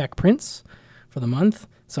IB Tech prints for the month,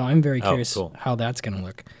 so I'm very curious how that's going to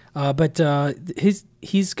look. But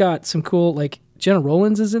he's got some cool, like, Jenna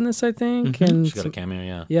Rollins is in this, I think. Mm-hmm. And she's got a cameo,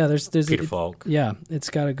 yeah. Yeah, there's Peter Falk. Yeah, it's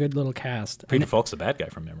got a good little cast. Peter Falk's the bad guy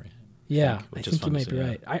from memory. Yeah, I think you might be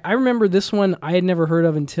right. I remember this one I had never heard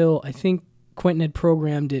of until I think Quentin had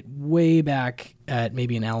programmed it way back at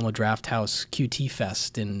maybe an Alamo Drafthouse QT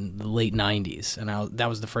Fest in the late 90s. And that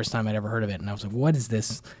was the first time I'd ever heard of it. And I was like, what is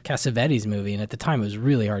this Cassavetes movie? And at the time, it was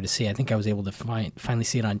really hard to see. I think I was able to finally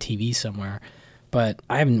see it on TV somewhere. But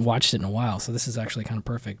I haven't watched it in a while, so this is actually kind of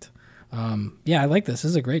perfect. Yeah, I like this. This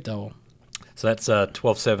is a great double. So that's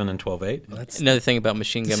 12/7 and 12/8. That's another thing about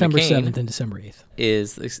Machine Gun December McCain 7th and December 8th.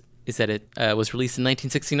 Is that it was released in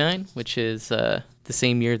 1969, which is the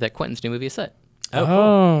same year that Quentin's new movie is set. Oh, cool.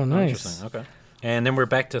 Oh, nice. Interesting. Okay. And then we're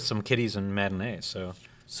back to some kiddies and matinees.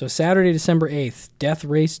 So Saturday, December 8th, Death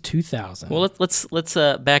Race 2000. Well, let's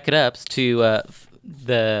back it up to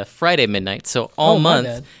the Friday midnight. So all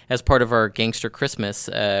month, as part of our Gangster Christmas,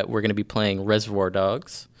 we're going to be playing Reservoir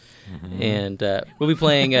Dogs. Mm-hmm. And we'll be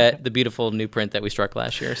playing the beautiful new print that we struck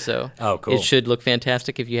last year. So cool. It should look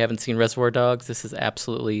fantastic. If you haven't seen Reservoir Dogs, this is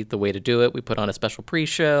absolutely the way to do it. We put on a special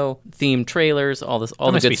pre-show, themed trailers, all the good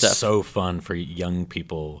stuff. It must be so fun for young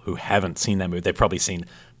people who haven't seen that movie. They've probably seen,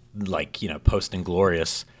 Post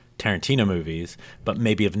Inglorious Tarantino movies, but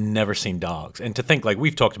maybe have never seen Dogs. And to think,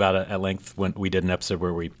 we've talked about it at length when we did an episode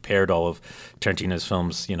where we paired all of Tarantino's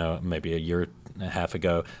films, maybe a year and a half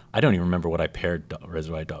ago. I don't even remember what I paired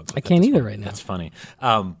Reservoir Dogs with. I can't either right now. That's funny.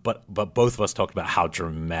 But both of us talked about how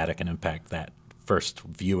dramatic an impact that first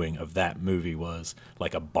viewing of that movie was,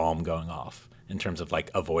 like a bomb going off in terms of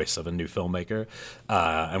a voice of a new filmmaker.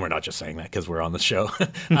 And we're not just saying that because we're on the show.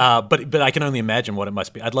 But I can only imagine what it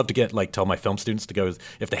must be. I'd love to get tell my film students to go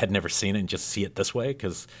if they had never seen it and just see it this way,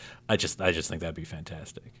 because I just think that'd be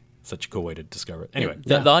fantastic. Such a cool way to discover it. Anyway,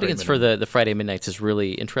 the audience for the Friday Midnights is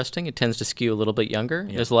really interesting. It tends to skew a little bit younger.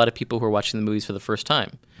 Yeah. There's a lot of people who are watching the movies for the first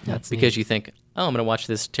time. That's because neat. You think, I'm going to watch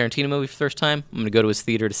this Tarantino movie for the first time. I'm going to go to his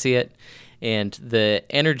theater to see it. And the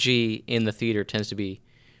energy in the theater tends to be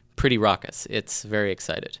pretty raucous. It's very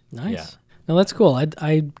excited. Nice. Yeah. No, that's cool.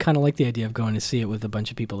 I kind of like the idea of going to see it with a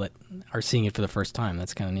bunch of people that are seeing it for the first time.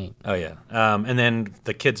 That's kind of neat. Oh, yeah. And then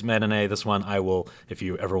the kids' matinee, this one, I will, if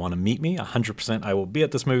you ever want to meet me, 100%, I will be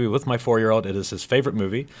at this movie with my 4-year-old. It is his favorite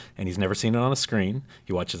movie, and he's never seen it on a screen.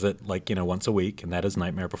 He watches it, once a week, and that is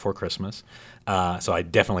Nightmare Before Christmas. So I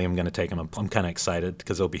definitely am going to take him. I'm kind of excited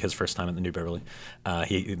because it'll be his first time at the New Beverly.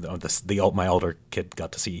 My older kid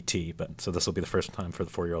got to see E.T., so this will be the first time for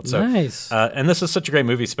the 4-year-old. So, nice. And this is such a great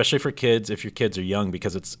movie, especially for kids, if your kids are young,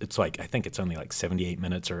 because it's I think it's only 78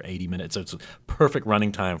 minutes or 80 minutes. So it's a perfect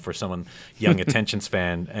running time for someone young attention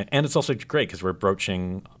span. And it's also great because we're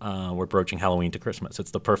broaching Halloween to Christmas. It's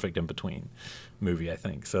the perfect in-between movie, I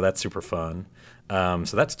think. So that's super fun. So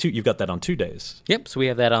that's you've got that on 2 days. Yep. So we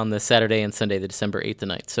have that on the Saturday and Sunday, the December 8th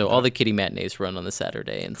night. So all the kiddie matinees run on the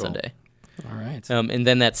Saturday and Sunday. All right. And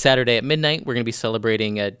then that Saturday at midnight, we're going to be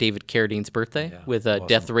celebrating David Carradine's birthday with awesome.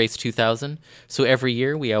 Death Race 2000. So every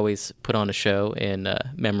year we always put on a show in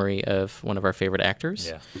memory of one of our favorite actors.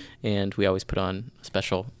 Yeah. And we always put on a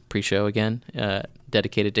special pre-show again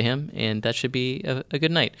dedicated to him, and that should be a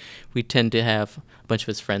good night. We tend to have a bunch of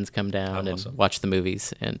his friends come down and watch the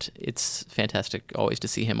movies, and it's fantastic always to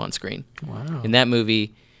see him on screen. Wow. And that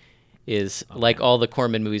movie is like all the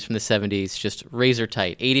Corman movies from the 70s, just razor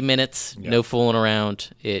tight. 80 minutes, no fooling around.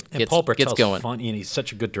 It gets going. Funny, and he's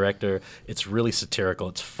such a good director. It's really satirical.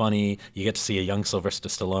 It's funny. You get to see a young Sylvester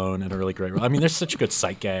Stallone in a really great role. I mean, there's such good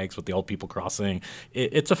sight gags with the old people crossing.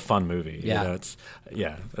 It's a fun movie. Yeah.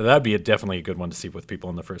 That'd be definitely a good one to see with people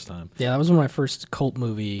in the first time. Yeah, that was one of my first cult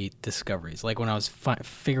movie discoveries. When I was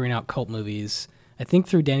figuring out cult movies, I think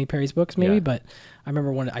through Danny Perry's books maybe, but I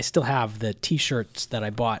remember I still have the T-shirts that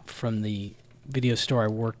I bought from the video store I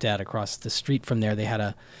worked at across the street from there. They had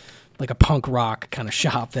a punk rock kind of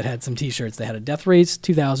shop that had some T-shirts. They had a Death Race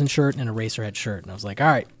 2000 shirt and a Racerhead shirt, and I was like, all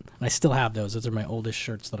right. And I still have those. Those are my oldest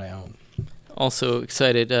shirts that I own. Also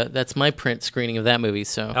excited. That's my print screening of that movie.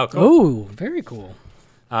 So. Oh, cool. Oh, very cool.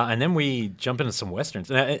 And then we jump into some Westerns.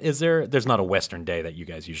 There's not a Western day that you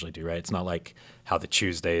guys usually do, right? It's not like how the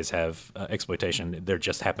Tuesdays have exploitation. They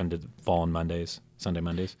just happen to fall on Mondays, Sunday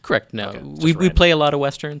Mondays? Correct. No. Okay, we play a lot of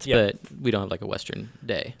Westerns, but we don't have a Western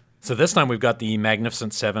day. So this time we've got the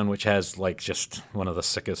Magnificent Seven, which has just one of the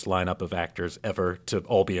sickest lineup of actors ever to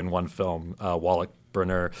all be in one film. Wallach,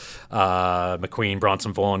 Brunner, McQueen,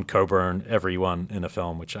 Bronson Vaughn, Coburn, everyone in a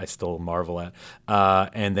film, which I still marvel at.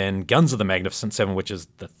 And then Guns of the Magnificent Seven, which is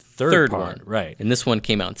the third part. one. Right. And this one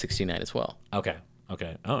came out in 1969 as well. Okay.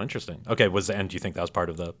 Oh, interesting. Okay, and do you think that was part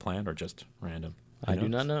of the plan or just random? I do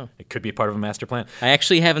not know. It could be part of a master plan. I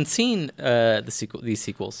actually haven't seen these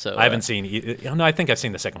sequels. So I haven't seen. No, I think I've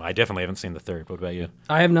seen the second one. I definitely haven't seen the third. What about you?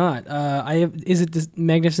 I have not. Is it the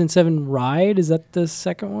Magnificent Seven Ride? Is that the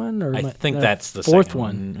second one, or I think that's the fourth second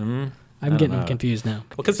one? Mm-hmm. I'm getting confused now.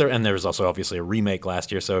 Well, because there was also obviously a remake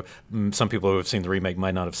last year, so some people who have seen the remake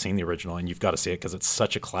might not have seen the original, and you've got to see it because it's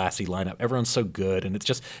such a classy lineup. Everyone's so good, and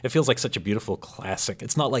it feels like such a beautiful classic.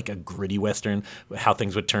 It's not like a gritty Western, how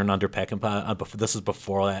things would turn under Peckinpah. This is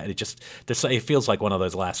before that. It feels like one of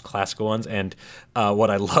those last classical ones, and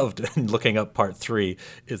what I loved in looking up part 3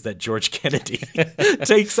 is that George Kennedy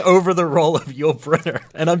takes over the role of Yul Brynner,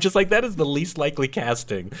 and I'm just like, that is the least likely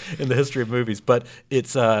casting in the history of movies, but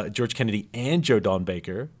it's George Kennedy and Joe Don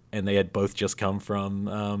Baker and they had both just come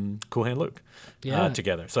from Cool Hand Luke Yeah.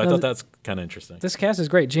 together. So I thought that's kind of interesting. This cast is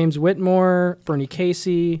great. James Whitmore, Bernie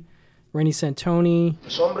Casey, Rennie Santoni.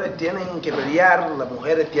 Los hombres tienen que pelear, las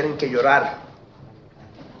mujeres tienen que llorar.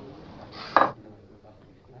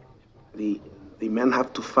 The men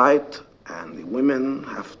have to fight, and the women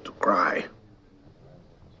have to cry.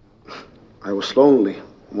 I was lonely.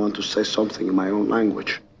 I want to say something in my own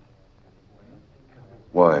language.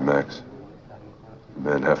 Why, Max?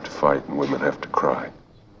 Men have to fight and women have to cry.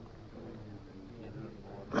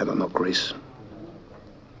 I don't know, Chris.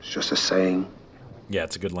 It's just a saying. Yeah,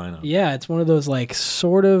 it's a good lineup. Yeah, it's one of those like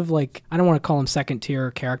sort of like, I don't want to call them second tier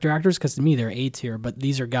character actors because to me they're A tier, but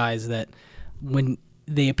these are guys that when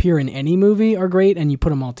they appear in any movie are great, and you put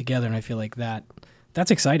them all together, and I feel like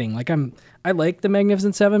that's exciting. Like I like the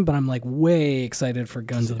Magnificent Seven, but I'm like way excited for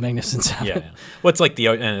Guns of the Magnificent Seven. Yeah. Well, it's like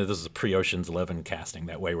and this is pre-Ocean's 11 casting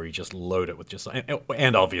that way, where you just load it with just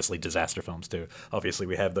and obviously disaster films too. Obviously,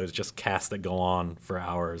 we have those just casts that go on for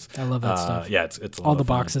hours. I love that stuff. Yeah, it's a lot all of the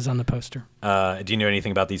fun. boxes on the poster. Do you know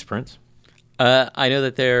anything about these prints? I know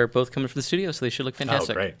that they're both coming from the studio, so they should look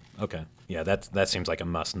fantastic. Oh, great. Okay. Yeah, that seems like a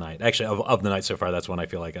must night. Actually, of the night so far, that's one I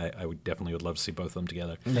feel like I would definitely would love to see both of them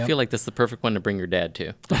together. I feel like that's the perfect one to bring your dad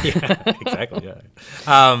to. Yeah, exactly.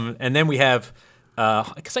 Yeah. And then we have,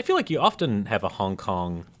 because I feel like you often have a Hong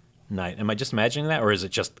Kong night. Am I just imagining that, or is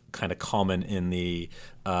it just kind of common in the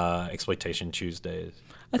Exploitation Tuesdays?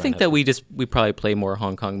 I think that we probably play more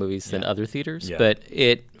Hong Kong movies than other theaters, but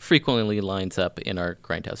it frequently lines up in our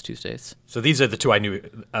Grindhouse Tuesdays. So these are the two I knew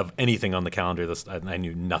of anything on the calendar. I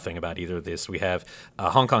knew nothing about either of this. We have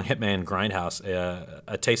Hong Kong Hitman Grindhouse,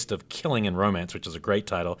 A Taste of Killing and Romance, which is a great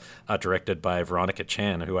title, directed by Veronica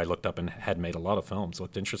Chan, who I looked up and had made a lot of films.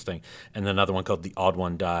 Looked interesting. And then another one called The Odd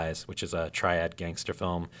One Dies, which is a triad gangster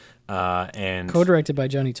film. And co-directed by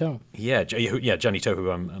Johnny To. Yeah, Johnny To, who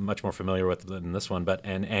I'm much more familiar with than this one.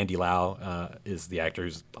 And Andy Lau is the actor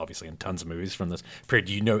who's obviously in tons of movies from this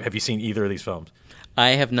period. Have you seen either of these films?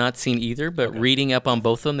 I have not seen either, but reading up on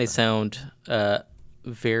both of them, they sound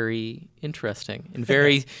very interesting and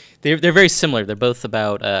they're very similar. They're both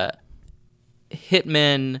about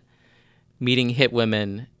hitmen meeting hit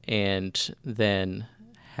women and then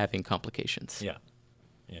having complications. Yeah.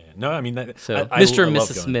 Yeah. No, I mean, so I Mr. and love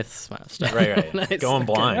Mrs. going. Smith stuff. Right. Nice. Going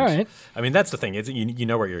blind. Okay. All right. I mean, that's the thing. You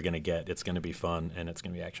know what you're going to get. It's going to be fun and it's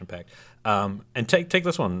going to be action packed. And take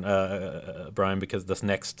this one, Brian, because this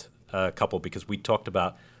next couple, because we talked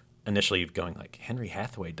about initially going like Henry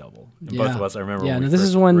Hathaway double. And both of us, I remember. Yeah, when we this first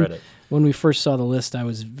is one read it. when we first saw the list. I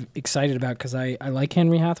was excited about because I like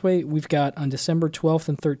Henry Hathaway. We've got on December 12th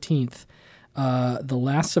and 13th, The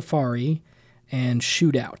Last Safari and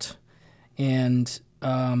Shootout, and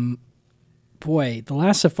boy, The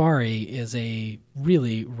Last Safari is a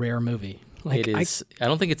really rare movie. Like, it is. I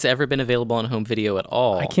don't think it's ever been available on home video at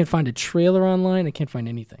all. I can't find a trailer online. I can't find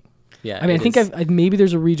anything. Yeah, I mean, I think maybe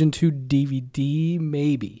there's a Region 2 DVD,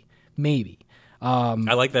 maybe. I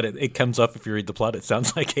like that it comes up if you read the plot. It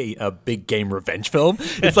sounds like a big game revenge film.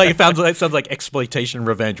 It's like it sounds like exploitation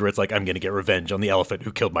revenge, where it's like I'm going to get revenge on the elephant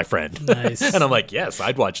who killed my friend. Nice. And I'm like, yes,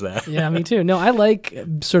 I'd watch that. Yeah, me too. No, I like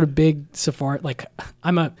sort of big safari. Like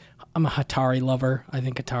I'm a Atari lover. I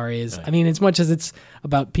think Atari is. I mean, as much as it's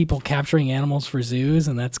about people capturing animals for zoos,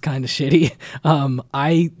 and that's kind of shitty.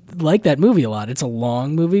 I like that movie a lot. It's a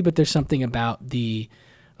long movie, but there's something about the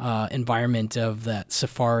environment of that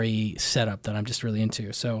safari setup that I'm just really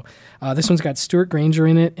into. So this one's got Stuart Granger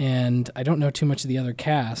in it, and I don't know too much of the other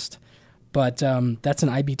cast, but that's an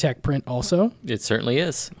IB Tech print also. It certainly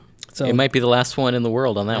is. So it might be the last one in the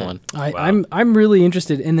world on that one. I'm really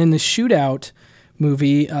interested. And then the Shootout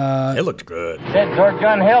movie. It looked good. Head toward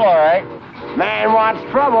Gun Hill, all right. Man wants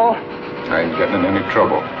trouble. I ain't getting in any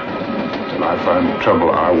trouble till I find the trouble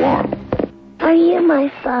I want. Are you my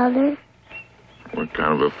father? What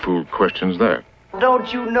kind of a fool question's that?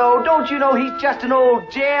 Don't you know he's just an old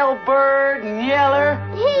jailbird and yeller?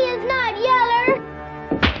 He is not yeller.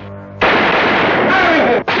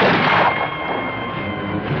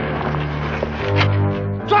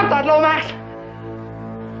 Drop that, Lomax!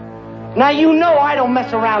 Now you know I don't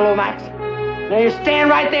mess around, Lomax. Now you stand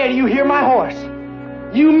right there till you hear my horse.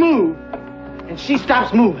 You move, and she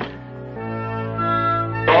stops moving.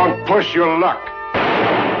 Don't push your luck.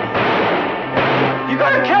 You're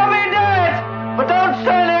gonna kill me, do it! But don't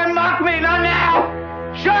stand there and mock me, not now!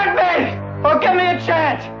 Shoot me, or give me a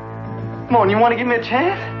chance! Come on, you want to give me a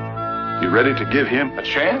chance? You ready to give him a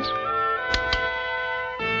chance?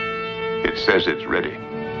 It says it's ready.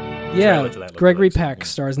 Yeah, Gregory Peck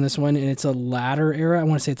stars in this one, and it's a latter era. I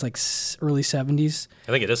want to say it's like early 70s.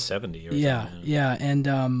 I think it is 70. Or yeah.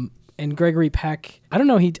 And And Gregory Peck, I don't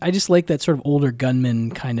know, I just like that sort of older gunman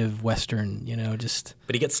kind of Western, just...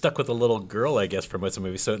 But he gets stuck with a little girl, I guess, for most of the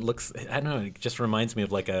movie. So it looks, I don't know, it just reminds me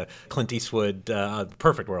of like a Clint Eastwood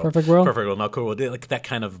Perfect World. Perfect World? Perfect World, not cool. Like that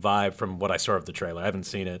kind of vibe from what I saw of the trailer. I haven't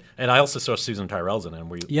seen it. And I also saw Susan Tyrrell's in it, and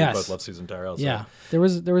we both love Susan Tyrrell. So. Yeah, there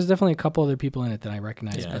was definitely a couple other people in it that I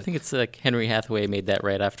recognized. Yeah, I think it's like Henry Hathaway made that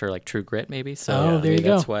right after like True Grit, maybe. So there you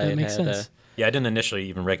go. That's why that it makes had, sense. Yeah, I didn't initially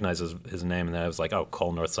even recognize his name, and then I was like, oh,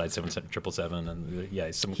 Cole Northside 777, and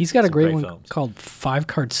yeah, he's got a great one films. called Five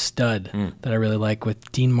Card Stud that I really like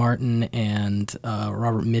with Dean Martin and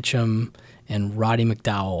Robert Mitchum and Roddy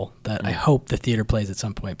McDowell that I hope the theater plays at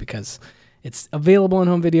some point because it's available on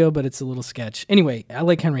home video, but it's a little sketch. Anyway, I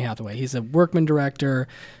like Henry Hathaway. He's a workman director,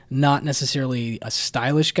 not necessarily a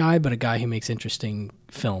stylish guy, but a guy who makes interesting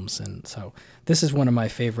films, and so this is one of my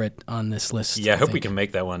favorite on this list. Yeah, I hope we can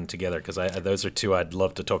make that one together because those are two I'd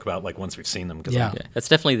love to talk about like once we've seen them. Yeah, that's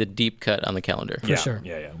definitely the deep cut on the calendar. For sure.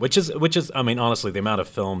 Yeah. Which is, I mean, honestly, the amount of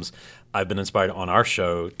films I've been inspired on our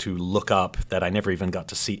show to look up that I never even got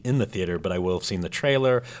to see in the theater, but I will have seen the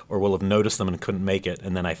trailer or will have noticed them and couldn't make it,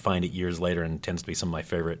 and then I find it years later, and it tends to be some of my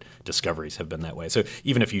favorite discoveries have been that way. So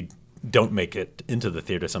even if you don't make it into the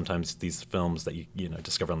theater, sometimes these films that you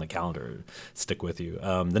discover on the calendar stick with you.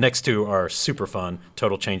 The next two are super fun,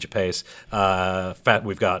 total change of pace.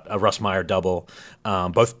 We've got a Russ Meyer double,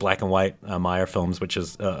 both black and white Meyer films, which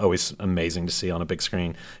is always amazing to see on a big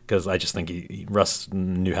screen because I just think Russ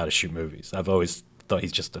knew how to shoot movies. I've always thought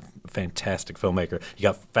he's just a fantastic filmmaker. You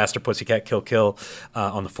got Faster Pussycat Kill Kill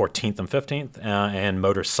on the 14th and 15th, and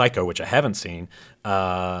Motor Psycho, which I haven't seen,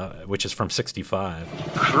 which is from '65.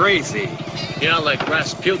 Crazy. Yeah, like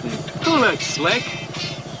Rasputin. Don't act slick.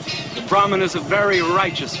 The Brahmin is a very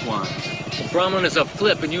righteous one. The Brahmin is a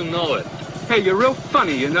flip, and you know it. Hey, you're real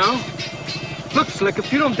funny, you know? Look, Slick,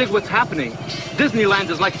 if you don't dig what's happening, Disneyland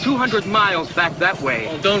is like 200 miles back that way.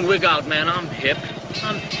 Oh, don't wig out, man. I'm hip.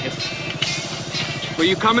 Were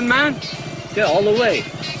you coming, man? Yeah, all the way.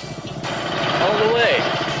 All the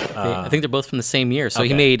way. I think they're both from the same year. So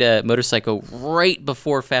he made Motorcycle right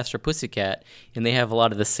before Faster Pussycat, and they have a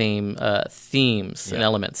lot of the same themes and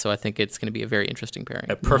elements. So I think it's going to be a very interesting pairing.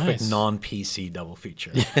 A perfect non-PC double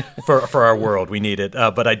feature for our world. We need it.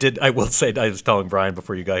 But I will say, I was telling Brian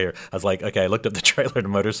before you got here, I was like, okay, I looked up the trailer to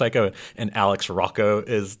Motorcycle, and Alex Rocco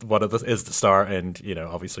is the star, and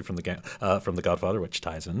obviously from the Godfather, which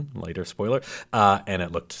ties in later. Spoiler. And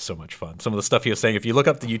it looked so much fun. Some of the stuff he was saying. If you look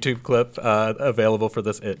up the YouTube clip available for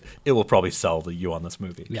this, it will probably sell you on this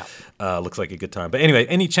movie. Yeah. Looks like a good time. But anyway,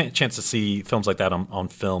 any chance to see films like that on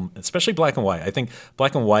film, especially black and white. I think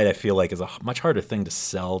black and white, I feel like, is a much harder thing to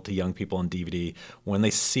sell to young people on DVD. When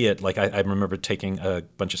they see it, like I remember taking a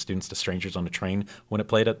bunch of students to Strangers on a Train when it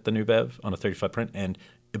played at the New Bev on a 35 print, and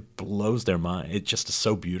it blows their mind. It just is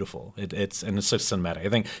so beautiful. It's so cinematic. I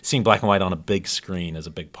think seeing black and white on a big screen is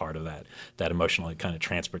a big part of that emotional kind of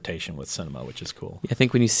transportation with cinema, which is cool. I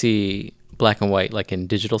think when you see black and white, like in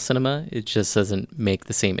digital cinema, it just doesn't make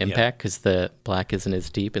the same impact because the black isn't as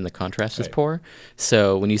deep and the contrast is poor.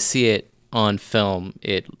 So when you see it on film,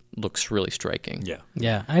 it looks really striking.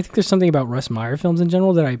 Yeah. I think there's something about Russ Meyer films in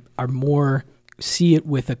general that are more see it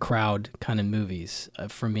with a crowd kind of movies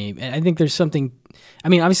for me. And I think there's something, I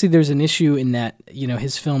mean, obviously there's an issue in that,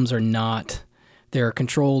 his films are not, they're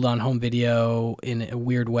controlled on home video in a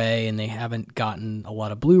weird way, and they haven't gotten a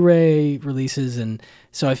lot of Blu-ray releases. And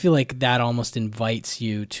so I feel like that almost invites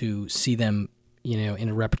you to see them, in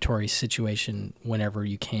a repertory situation whenever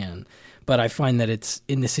you can. But I find that it's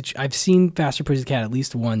in the I've seen Faster Pussycat at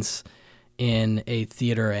least once in a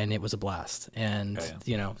theater, and it was a blast. And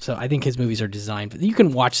so I think his movies are designed you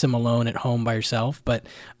can watch them alone at home by yourself, but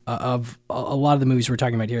of a lot of the movies we're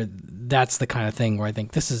talking about here, that's the kind of thing where I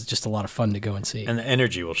think this is just a lot of fun to go and see. And the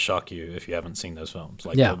energy will shock you if you haven't seen those films.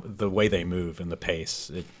 Like the way they move and the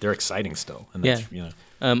pace, they're exciting still. And that's,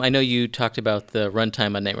 I know you talked about the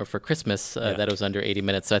runtime on Nightmare Before Christmas, that it was under 80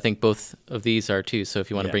 minutes. So I think both of these are too. So if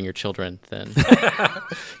you want to bring your children, then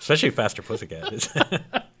especially Faster Pussycat.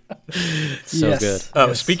 So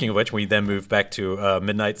good. Speaking of which, we then move back to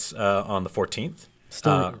Midnights on the 14th.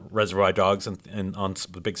 Reservoir Dogs and on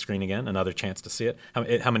the big screen again. Another chance to see it.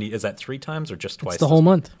 How many is that? 3 times or just twice? It's the whole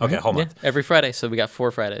month. Okay, whole month. Every Friday. So we got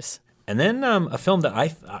 4 Fridays. And then a film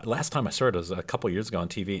that last time I saw it was a couple years ago on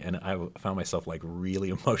TV, and I found myself like really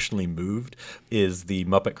emotionally moved, is The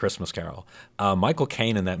Muppet Christmas Carol. Michael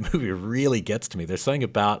Caine in that movie really gets to me. There's something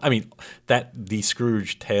about, I mean, that the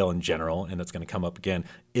Scrooge tale in general, and it's going to come up again,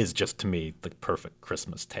 is just to me the perfect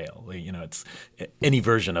Christmas tale. You know, it's any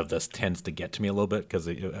version of this tends to get to me a little bit because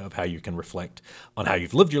of how you can reflect on how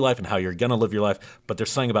you've lived your life and how you're gonna live your life. But there's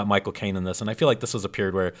something about Michael Caine in this, and I feel like this was a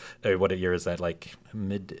period where what year is that? Like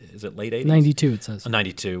is it late 80s? 92 it says.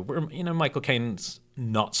 92. Where Michael Caine's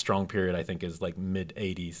not strong period I think is like mid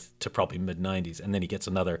 80s to probably mid 90s, and then he gets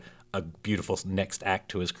a beautiful next act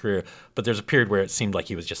to his career. But there's a period where it seemed like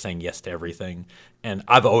he was just saying yes to everything. And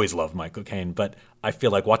I've always loved Michael Caine, but I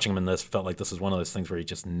feel like watching him in this felt like this is one of those things where he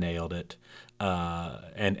just nailed it.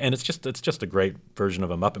 And it's just a great version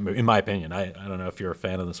of a Muppet movie, in my opinion. I don't know if you're a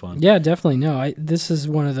fan of this one. Yeah, definitely. No, this is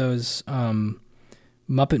one of those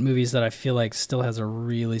Muppet movies that I feel like still has a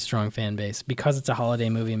really strong fan base because it's a holiday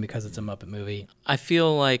movie and because it's a Muppet movie. I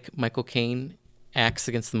feel like Michael Caine acts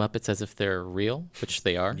against the Muppets as if they're real, which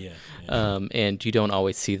they are. And you don't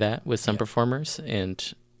always see that with some performers,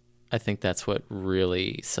 and I think that's what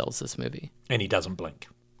really sells this movie. And he doesn't blink.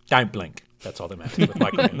 Don't blink. That's all that matters with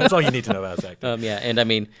Michael Caine. That's all you need to know about his acting. And I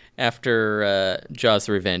mean, after Jaws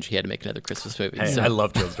the Revenge, he had to make another Christmas movie. Hey, I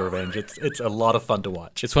love Jaws the Revenge. It's a lot of fun to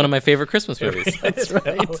watch. It's one of my favorite Christmas movies. That's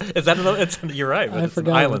right. Is that you're right. But I it's an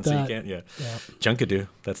forgot island, about so you that. can't. Junkadoo.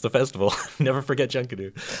 That's the festival. Never forget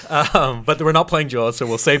Junkadoo. But we're not playing Jaws, so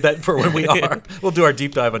we'll save that for when we are. We'll do our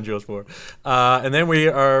deep dive on Jaws 4. And then we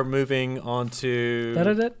are moving on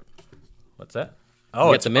to... What's that?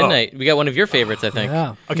 Oh, it's a midnight. We got one of your favorites, I think.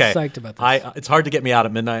 Yeah, okay. I'm psyched about this. It's hard to get me out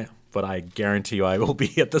at midnight, but I guarantee you I will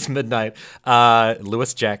be at this midnight.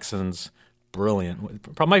 Lewis Jackson's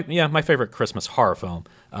brilliant, probably my favorite Christmas horror film,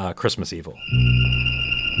 Christmas Evil.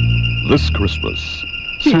 This Christmas,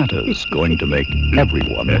 Santa's going to make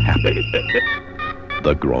everyone happy.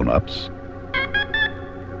 The grown-ups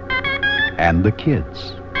and the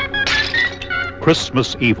kids.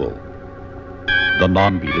 Christmas Evil. The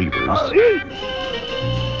non-believers.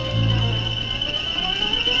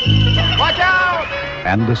 Watch out!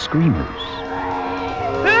 And the screamers.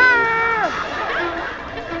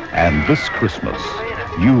 And this Christmas,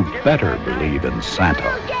 you better believe in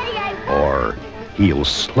Santa, or he'll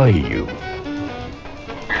slay you.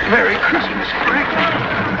 Merry Christmas, Frank.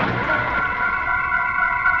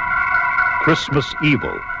 Christmas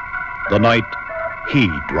Evil, the night he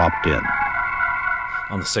dropped in.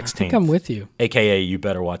 On the 16th. I think I'm with you. AKA You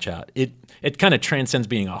Better Watch Out. It kind of transcends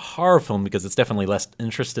being a horror film because it's definitely less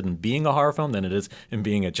interested in being a horror film than it is in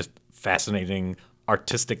being a just fascinating,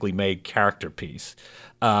 artistically made character piece.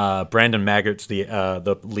 Brandon Maggart's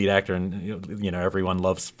the lead actor, and everyone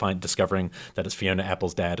loves discovering that it's Fiona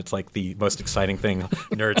Apple's dad. It's like the most exciting thing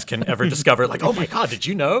nerds can ever discover. Like, oh my God, did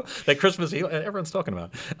you know that Christmas Evil? Everyone's talking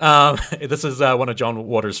about. This is one of John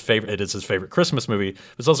Waters' favorite. It is his favorite Christmas movie.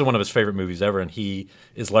 It's also one of his favorite movies ever, and he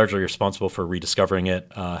is largely responsible for rediscovering it,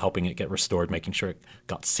 helping it get restored, making sure it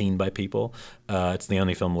got seen by people. It's the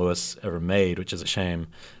only film Lewis ever made, which is a shame.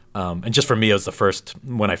 And just for me, it was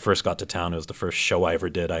when I first got to town, it was the first show I ever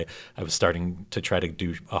did. I was starting to try to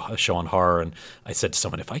do a show on horror, and I said to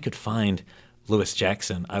someone, if I could find Lewis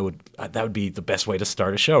Jackson, that would be the best way to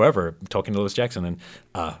start a show ever, talking to Lewis Jackson. And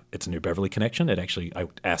it's a New Beverly connection. I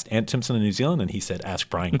asked Ant Timpson in New Zealand, and he said, ask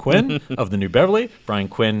Brian Quinn of the New Beverly. Brian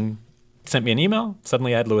Quinn sent me an email.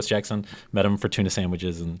 Suddenly I had Lewis Jackson, met him for tuna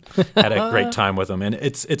sandwiches, and had a great time with him. And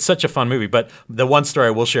it's such a fun movie. But the one story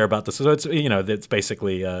I will share about this is it's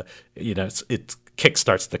basically it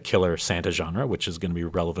kickstarts the killer Santa genre, which is going to be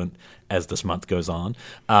relevant as this month goes on.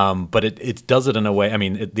 But it does it in a way. I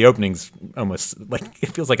mean, the opening's almost like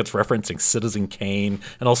it feels like it's referencing Citizen Kane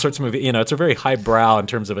and all sorts of movies. It's a very highbrow in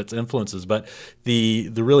terms of its influences. But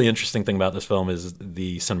the really interesting thing about this film is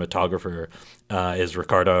the cinematographer is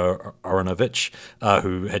Ricardo Aronovich,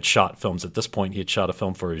 who had shot films at this point. He had shot a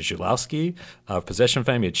film for Zulawski, Possession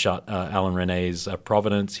fame. He had shot Alan Rene's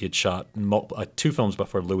Providence. He had shot 2 films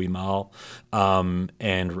before Louis Malle and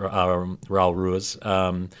Raul Ruiz.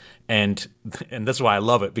 And this is why I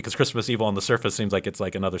love it, because Christmas Evil on the surface seems like it's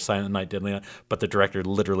like another Silent Night, Deadly Night, but the director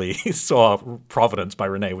literally saw Providence by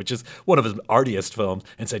Rene, which is one of his artiest films,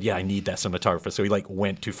 and said, yeah, I need that cinematographer. So he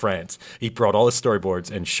went to France. He brought all his storyboards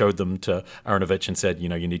and showed them to Aronovich and said, you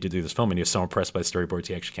need to do this film. And he was so impressed by the storyboards,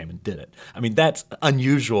 he actually came and did it. I mean, that's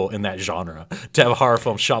unusual in that genre, to have a horror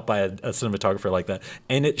film shot by a cinematographer like that.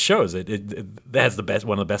 And it shows. It has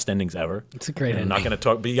one of the best endings ever. It's a great ending. I'm not going to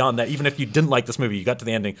talk beyond that. Even if you didn't like this movie, you got to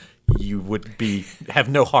the ending, you would have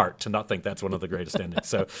no heart to not think that's one of the greatest endings.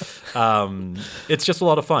 So it's just a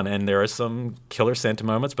lot of fun, and there are some killer Santa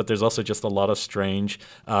moments, but there's also just a lot of strange.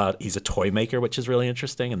 He's a toy maker, which is really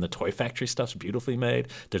interesting, and the toy factory stuff's beautifully made.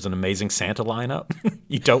 There's an amazing Santa lineup.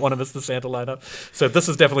 You don't want to miss the Santa lineup. So this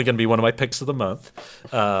is definitely going to be one of my picks of the month.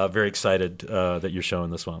 Very excited that you're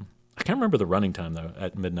showing this one. I can't remember the running time though.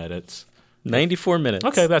 At midnight, it's 94 minutes.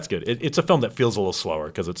 Okay, that's good. It's a film that feels a little slower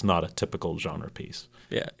because it's not a typical genre piece.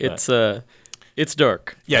 Yeah, it's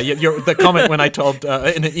dark. Yeah, the comment when I told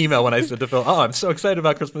in an email when I said to Phil, "Oh, I'm so excited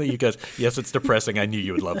about Christmas," you guys, "Yes, it's depressing. I knew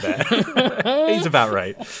you would love that." He's about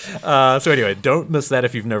right. So anyway, don't miss that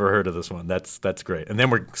if you've never heard of this one. That's great. And then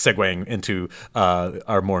we're segueing into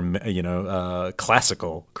our more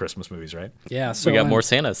classical Christmas movies, right? Yeah, so we got more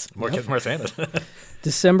Santas. More Santas.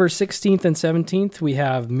 December 16th and 17th, we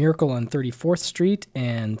have Miracle on 34th Street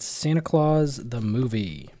and Santa Claus the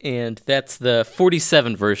Movie. And that's the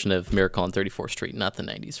 47 version of Miracle on 34th Street, not the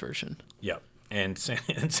 90s version. Yep. And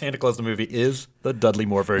Santa Claus the Movie is the Dudley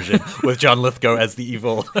Moore version with John Lithgow as the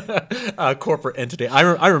evil corporate entity.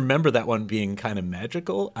 I remember that one being kind of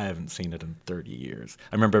magical. I haven't seen it in 30 years.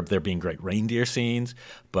 I remember there being great reindeer scenes,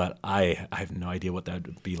 but I have no idea what that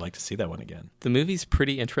would be like to see that one again. The movie's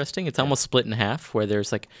pretty interesting. It's almost split in half, where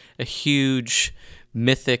there's like a huge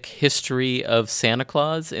mythic history of Santa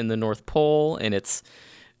Claus in the North Pole, and it's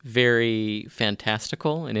very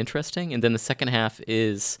fantastical and interesting. And then the second half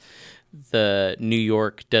is the New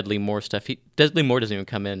York Dudley Moore stuff. Dudley Moore doesn't even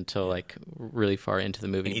come in until like really far into the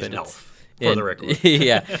movie. And he's but an elf, for the record.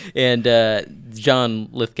 Yeah, and John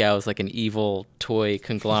Lithgow is like an evil toy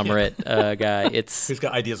conglomerate guy. He's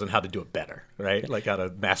got ideas on how to do it better, right? Like how to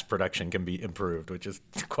mass production can be improved, which is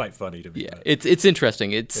quite funny to me. Yeah, it's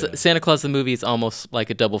interesting. Santa Claus the Movie is almost like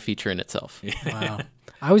a double feature in itself. Wow.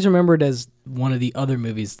 I always remember it as one of the other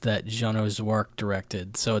movies that Jean O'Rourke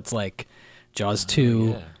directed. So it's like Jaws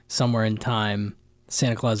 2, Somewhere in Time,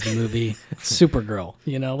 Santa Claus the Movie, Supergirl.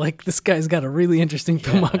 Like this guy's got a really interesting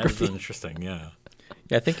filmography. That's interesting, yeah.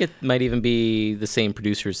 Yeah, I think it might even be the same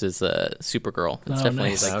producers as Supergirl. It's definitely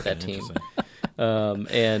nice. like that team.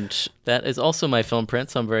 And that is also my film print,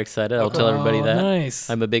 so I'm very excited. I'll tell everybody that. Nice.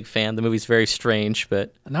 I'm a big fan. The movie's very strange,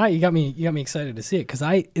 but now you got me excited to see it because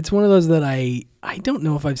it's one of those that I don't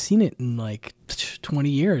know if I've seen it in like 20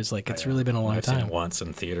 years. Like it's really been a long I've time. seen it once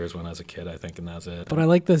in theaters when I was a kid, I think, and that's it. But I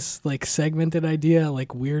like this like segmented idea,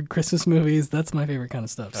 like weird Christmas movies. That's my favorite kind of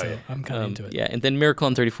stuff. So I'm kind of into it. Yeah, and then Miracle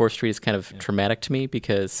on 34th Street is kind of traumatic to me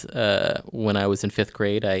because when I was in 5th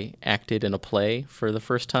grade, I acted in a play for the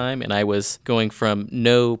first time, and I was going from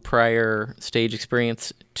no prior stage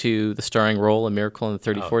experience to the starring role in Miracle on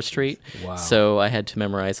 34th Street. Wow. So I had to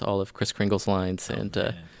memorize all of Kris Kringle's lines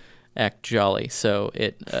and act jolly. So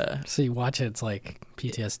so you watch it, it's like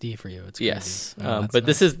PTSD for you. It's crazy. Yes, but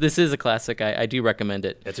nice. This is a classic. I do recommend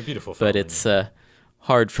it. It's a beautiful film, but it's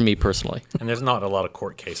hard for me personally. And there's not a lot of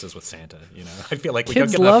court cases with Santa. I feel like we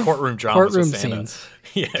Kids don't get enough love courtroom dramas with Santa. Scenes.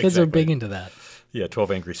 Yeah, Kids are big into that. Yeah,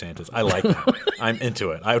 12 Angry Santas. I like that. I'm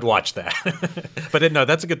into it. I would watch that. But no,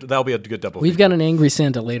 that'll be a good double. We've got an Angry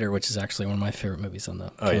Santa later, which is actually one of my favorite movies on the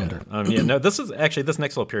calendar. No, this next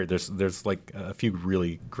little period. There's like a few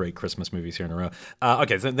really great Christmas movies here in a row.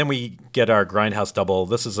 Okay, so then we get our Grindhouse double.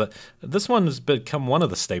 This one has become one of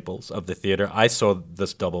the staples of the theater. I saw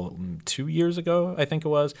this double 2 years ago, I think it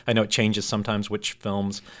was. I know it changes sometimes which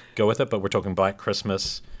films go with it, but we're talking Black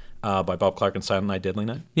Christmas. By Bob Clark and Silent Night, Deadly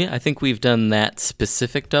Night? Yeah, I think we've done that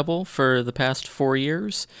specific double for the past 4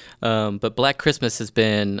 years. But Black Christmas has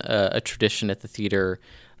been a tradition at the theater,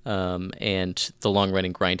 and the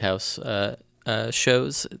long-running Grindhouse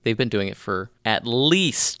shows. They've been doing it for at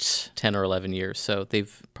least 10 or 11 years, so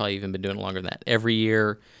they've probably even been doing it longer than that. Every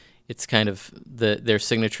year, it's kind of their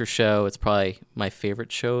signature show. It's probably my favorite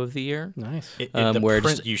show of the year. Nice. The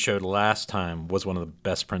print you showed last time was one of the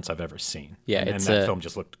best prints I've ever seen. Yeah, and that film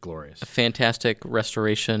just looked glorious. A fantastic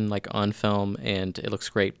restoration, like on film, and it looks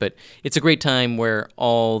great. But it's a great time where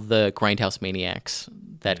all the Grindhouse maniacs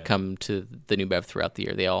that come to the New Bev throughout the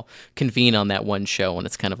year, they all convene on that one show, and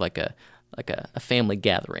it's kind of like a family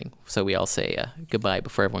gathering. So we all say goodbye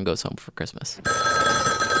before everyone goes home for Christmas.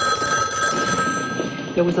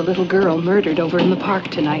 There was a little girl murdered over in the park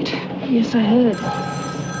tonight. Yes, I heard.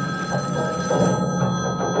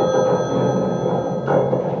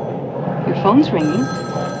 Your phone's ringing.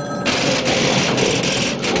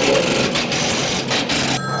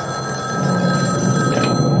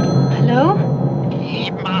 Hello? Hey,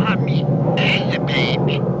 Mommy. There's a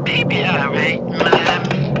baby. Baby, all right,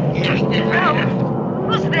 Mommy. Hello?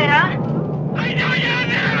 Who's there? I know you're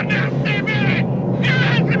there, nasty man. You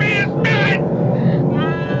answer me, spirit.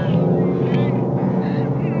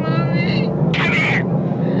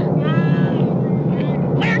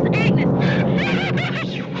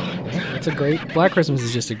 great. Black Christmas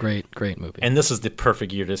is just a great movie. And this is the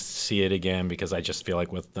perfect year to see it again because I just feel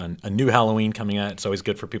like with a new Halloween coming out, it's always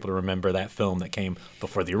good for people to remember that film that came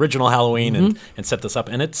before the original Halloween and set this up.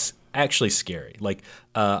 And it's actually scary. Like,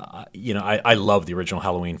 I love the original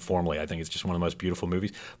Halloween formally. I think it's just one of the most beautiful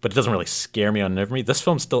movies, but it doesn't really scare me, unnerve me. This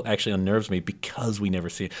film still actually unnerves me because we never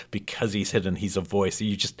see it, because he's hidden, he's a voice.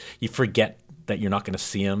 You forget that you're not going to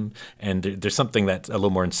see him, and there's something that's a little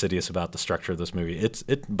more insidious about the structure of this movie.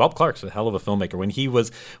 Bob Clark's a hell of a filmmaker.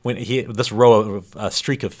 This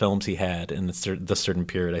streak of films he had in this certain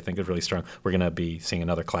period, I think is really strong. We're going to be seeing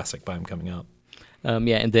another classic by him coming up.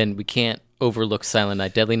 And then we can't overlook Silent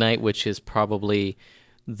Night, Deadly Night, which is probably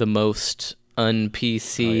the most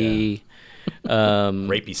un-PC.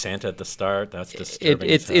 Rapey Santa at the start. That's disturbing.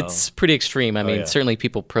 It's pretty extreme. I mean, certainly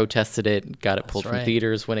people protested it, got it pulled from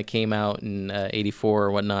theaters when it came out in '84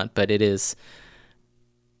 or whatnot. But it is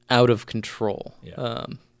out of control. Yeah.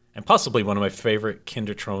 And possibly one of my favorite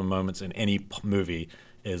kinder trauma moments in any movie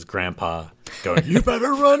is Grandpa going, "You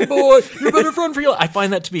better run, boy! You better run for your life!" I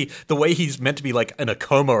find that to be the way he's meant to be, like in a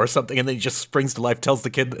coma or something, and then he just springs to life, tells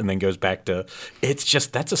the kid, and then goes back to.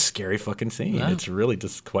 That's a scary fucking scene. Yeah. It's really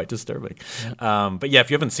just quite disturbing. Yeah. But yeah,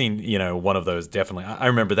 if you haven't seen, one of those, definitely. I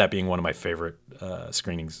remember that being one of my favorite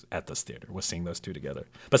screenings at this theater, was seeing those two together.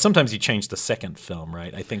 But sometimes you change the second film,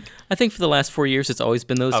 right? I think for the last 4 years it's always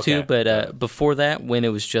been those two. But before that, when it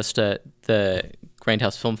was just the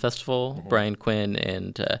Grindhouse Film Festival, Brian Quinn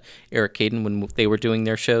and Eric Caden, when they were doing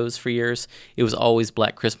their shows for years, it was always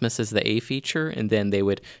Black Christmas as the A feature, and then they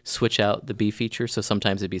would switch out the B feature. So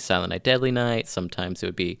sometimes it'd be Silent Night, Deadly Night, sometimes it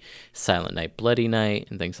would be Silent Night, Bloody Night,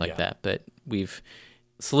 and things like that. But we've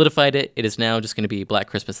solidified it. It is now just going to be Black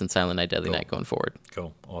Christmas and Silent Night, Deadly Night going forward.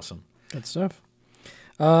 Cool. Awesome. Good stuff.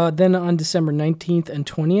 Then on December 19th and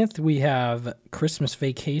 20th, we have Christmas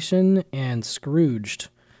Vacation and Scrooged.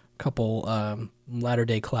 Couple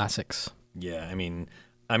latter-day classics. Yeah, I mean,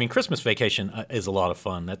 Christmas Vacation is a lot of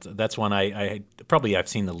fun. That's one I've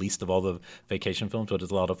seen the least of all the vacation films, but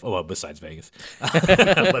it's a lot of besides Vegas.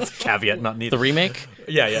 Let's caveat not needed. The remake?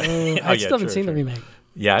 Yeah. I still haven't seen the remake.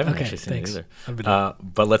 Yeah, I haven't actually seen it either.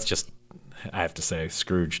 But I have to say,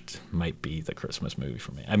 Scrooged might be the Christmas movie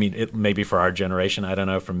for me. I mean, it maybe for our generation. I don't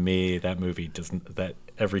know. For me, that movie doesn't. That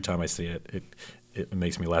every time I see it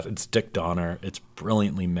makes me laugh. It's Dick Donner. It's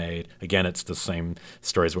brilliantly made. Again, it's the same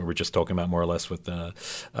story as what we're just talking about, more or less, with the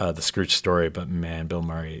Scrooge story. But man, Bill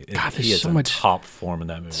Murray, he is in top form in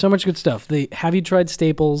that movie. So much good stuff. Have you tried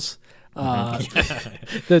Staples?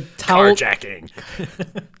 The carjacking.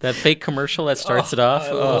 That fake commercial that starts it off.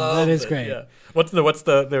 That is great. Yeah. What's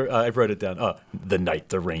the I wrote it down. The Night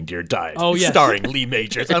the Reindeer Died. Oh, yes. Starring Lee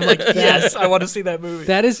Majors. I'm like, yes, I want to see that movie.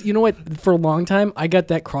 That is, you know what? For a long time, I got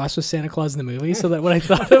that cross with Santa Claus in the movie, so that when I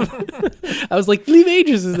thought of, I was like, Lee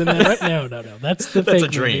Majors is in that, right? No. That's the fake a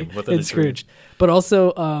dream. Movie. It's Scrooge. But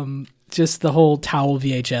also, just the whole towel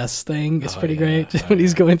VHS thing is pretty great. When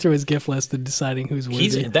he's going through his gift list and deciding who's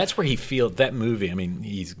worthy. That's where he feels that movie. I mean,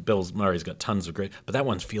 Bill Murray's got tons of great, but that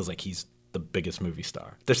one feels like he's the biggest movie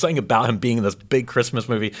star. There's something about him being in this big Christmas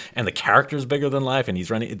movie, and the character's bigger than life, and he's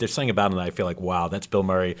running. There's something about him that I feel like, wow, that's Bill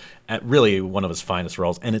Murray at really one of his finest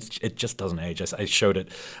roles, and it just doesn't age. I showed it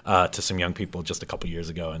to some young people just a couple years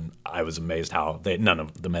ago, and I was amazed how none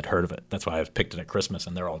of them had heard of it. That's why I picked it at Christmas,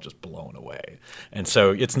 and they're all just blown away. And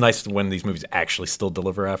so it's nice when these movies actually still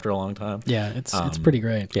deliver after a long time. Yeah, it's pretty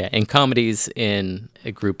great. Yeah, and comedies in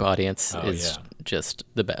a group audience is just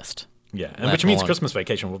the best. Yeah, and which means Christmas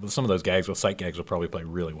Vacation, some of those gags, sight gags, will probably play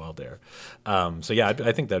really well there. So yeah,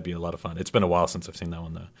 I think that'd be a lot of fun. It's been a while since I've seen that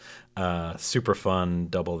one though. Super fun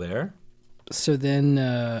double there. So then,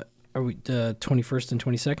 are we the 21st and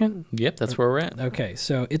 22nd? Yep, that's where we're at. Okay,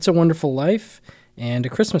 so It's a Wonderful Life and A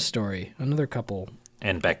Christmas Story, another couple.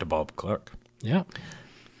 And back to Bob Clark. Yeah.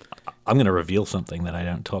 I'm going to reveal something that I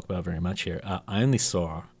don't talk about very much here. I only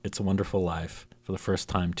saw It's a Wonderful Life for the first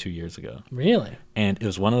time 2 years ago. Really? And it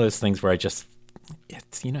was one of those things where it's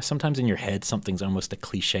sometimes in your head something's almost a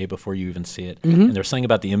cliche before you even see it. Mm-hmm. And there was something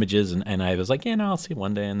about the images, and I was like, I'll see it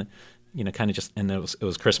one day. And kind of just, and it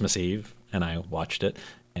was Christmas Eve, and I watched it,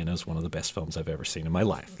 and it was one of the best films I've ever seen in my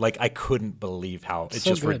life. Like, I couldn't believe how it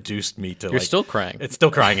just reduced me to. You're still crying. It's still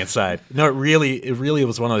crying inside. No, it really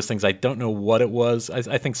was one of those things. I don't know what it was.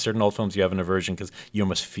 I think certain old films you have an aversion because you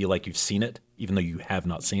almost feel like you've seen it, even though you have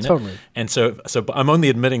not seen it. And so I'm only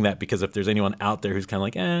admitting that because if there's anyone out there who's kind of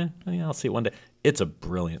like, I'll see it one day. It's a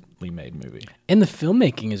brilliantly made movie. And the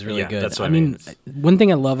filmmaking is really good. That's what I mean, one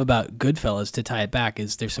thing I love about Goodfellas, to tie it back,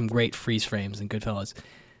 is there's some great freeze frames in Goodfellas.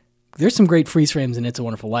 there's some great freeze frames in It's a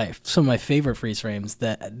Wonderful Life. Some of my favorite freeze frames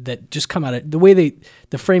that just come out of the way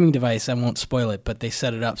the framing device. I won't spoil it, but they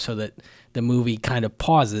set it up so that the movie kind of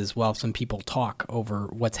pauses while some people talk over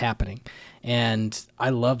what's happening, and I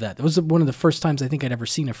love that. It was one of the first times I think I'd ever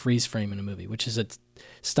seen a freeze frame in a movie, which is a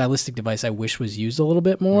stylistic device I wish was used a little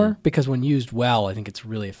bit more because when used well, I think it's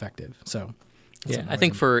really effective. So, yeah, I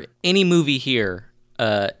think for any movie here,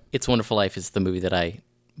 It's a Wonderful Life is the movie that I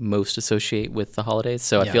most associate with the holidays.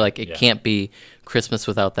 So I feel like it can't be Christmas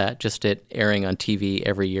without that. Just it airing on TV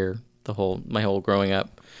every year, my whole growing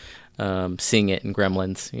up, seeing it in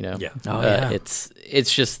Gremlins.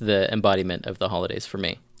 It's just the embodiment of the holidays for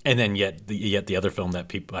me. And then yet the other film that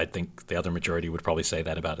people, I think the other majority would probably say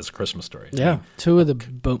that about is A Christmas Story. Yeah, two of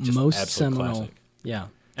the most seminal. Classic. Yeah,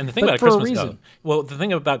 and the thing about the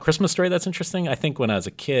thing about Christmas Story that's interesting. I think when I was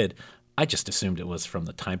a kid, I just assumed it was from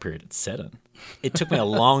the time period it's set in. It took me a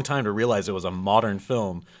long time to realize it was a modern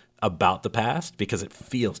film about the past because it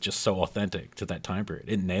feels just so authentic to that time period.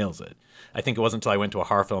 It nails it. I think it wasn't until I went to a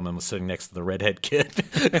horror film and was sitting next to the redhead kid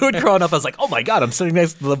who had grown up. I was like, oh my God, I'm sitting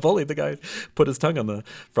next to the bully. The guy put his tongue on the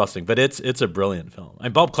frosting. But it's a brilliant film.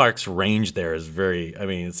 And Bob Clark's range there is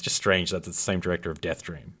it's just strange that it's the same director of Death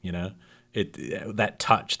Dream, you know? That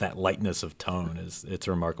touch, that lightness of tone it's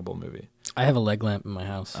a remarkable movie. I have a leg lamp in my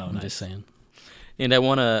house. I'm just saying. And I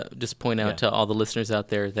want to just point out to all the listeners out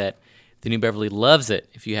there that the New Beverly loves it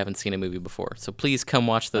if you haven't seen a movie before. So please come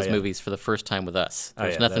watch those movies for the first time with us.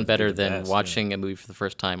 There's nothing better than watching a movie for the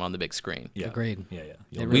first time on the big screen. Yeah. Agreed.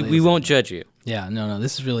 Yeah. We won't judge you. Yeah, no,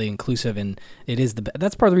 this is really inclusive, and it is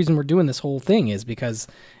that's part of the reason we're doing this whole thing is because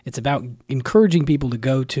it's about encouraging people to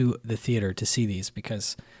go to the theater to see these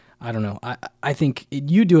because, I don't know, I think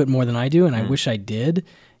you do it more than I do, and I wish I did.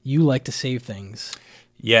 You like to save things.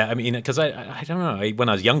 Yeah, I mean, because I don't know. When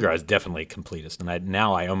I was younger, I was definitely a completist, and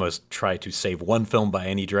now I almost try to save one film by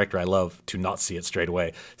any director I love to not see it straight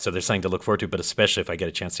away. So there's something to look forward to, but especially if I get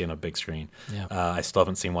a chance to see it on a big screen. Yeah. I still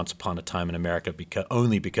haven't seen Once Upon a Time in America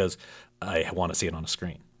only because I want to see it on a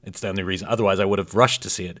screen. It's the only reason. Otherwise, I would have rushed to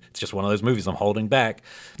see it. It's just one of those movies I'm holding back.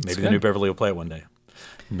 Maybe the New Beverly will play it one day.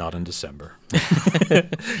 Not in December.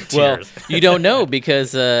 Well, you don't know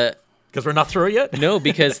because... Because we're not through it yet? No,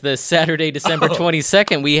 because the Saturday, December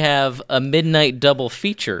 22nd, we have a midnight double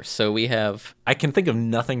feature. So we have... I can think of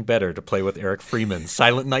nothing better to play with Eric Freeman's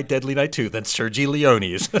Silent Night, Deadly Night 2 than Sergio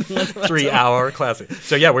Leone's 3-hour classic.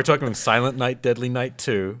 So yeah, we're talking Silent Night, Deadly Night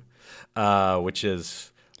 2, which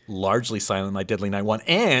is largely Silent Night, Deadly Night 1,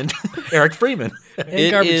 and Eric Freeman.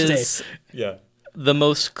 It is yeah. the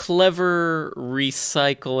most clever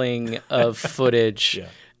recycling of footage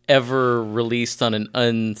ever released on an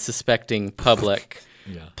unsuspecting public.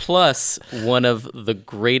 Plus one of the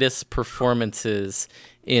greatest performances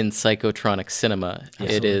in psychotronic cinema.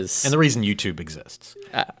 Absolutely. It is, and the reason YouTube exists.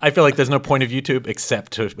 I feel like there's no point of YouTube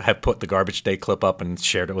except to have put the Garbage Day clip up and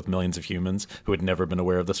shared it with millions of humans who had never been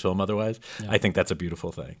aware of this film otherwise. I think that's a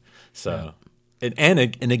beautiful thing. So, and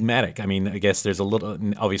enigmatic. I mean, I guess there's a little.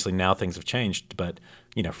 Obviously, now things have changed, but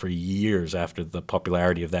for years after the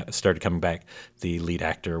popularity of that started coming back, the lead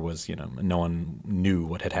actor was, no one knew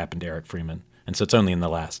what had happened to Eric Freeman. And so it's only in the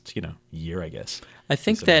last, year, I guess. I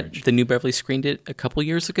think that the New Beverly screened it a couple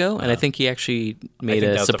years ago, and I think he actually made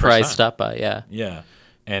a surprise stop by. Yeah. Yeah.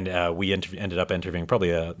 And we ended up interviewing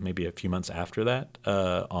probably maybe a few months after that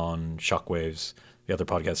on Shockwaves, the other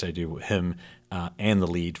podcast I do, him and the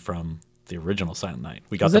lead from the original Silent Night.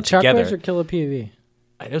 We got was them that together. Shockwaves or Killer PV?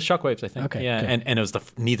 It was Shockwaves, I think. Okay, yeah, good. and it was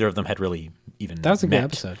neither of them had really even That was a met.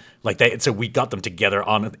 good episode. So we got them together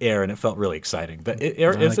on air, and it felt really exciting. But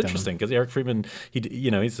it's interesting because Eric Freeman,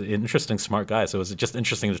 he's an interesting, smart guy. So it was just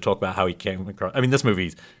interesting to talk about how he came across. I mean, this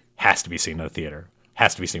movie has to be seen in a theater,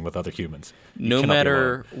 has to be seen with other humans. No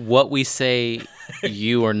matter what we say,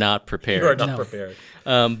 you are not prepared. You are not prepared.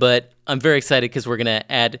 But I'm very excited because we're going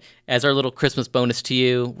to add, as our little Christmas bonus to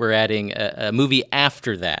you, we're adding a movie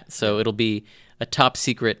after that. So it'll be a top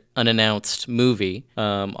secret, unannounced movie.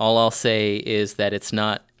 All I'll say is that it's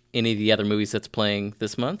not any of the other movies that's playing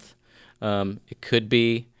this month. It could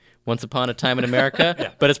be Once Upon a Time in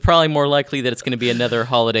America, but it's probably more likely that it's going to be another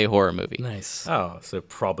holiday horror movie. Nice. Oh, so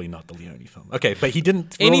probably not the Leone film. Okay, but he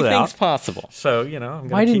didn't rule it out. Anything's possible. So,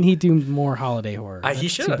 why didn't he do more holiday horror? He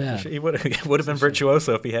should have. He would have been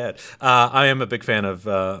virtuoso if he had. I am a big fan of,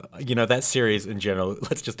 that series in general.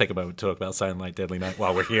 Let's just take a moment to talk about Silent Night, Deadly Night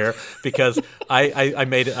while we're here, because I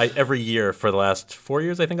made it every year for the last 4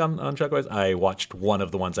 years, I think, on Shockwaves. I watched one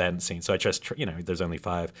of the ones I hadn't seen. So I just, there's only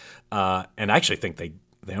 5. And I actually think they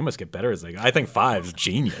almost get better as they go. I think 5's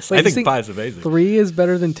genius. Wait, I think 5's amazing. 3 is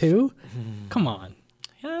better than 2? Come on.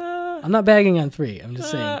 I'm not bagging on 3. I'm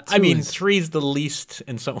just saying. I mean, 3's the least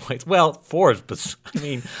in some ways. Well, 4 is. But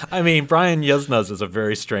I mean, Brian Yuzna's is a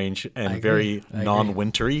very strange and very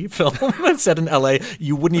non-wintry film set in L.A.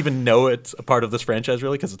 You wouldn't even know it's a part of this franchise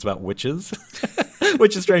really because it's about witches,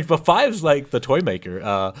 which is strange. But 5's like The Toy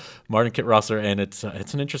Maker, Martin Kitt-Rosser, and it's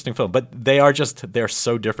an interesting film. But they're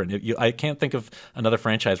so different. I can't think of another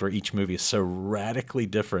franchise where each movie is so radically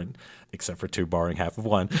different, except for 2, barring half of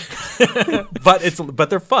 1. but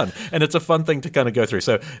they're fun, and it's a fun thing to kind of go through.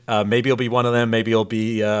 So maybe it'll be one of them. Maybe it'll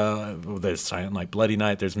be there's Silent Night, Bloody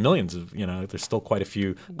Night. There's millions of there's still quite a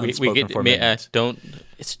few unspoken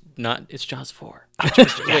It's Jaws 4.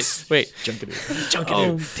 Yes. Wait. Junkanoo.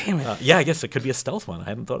 Oh, damn it. Yeah, I guess it could be a stealth one. I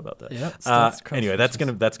hadn't thought about that. Yeah. Anyway, that's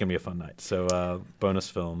gonna be a fun night. So bonus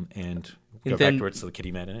film and go back towards the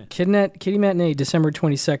Kitty Matinee. Kitty Matinee, December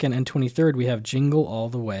 22nd and 23rd. We have Jingle All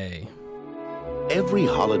the Way. Every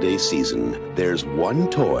holiday season, there's one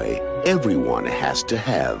toy everyone has to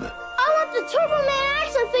have. I want the Turbo Man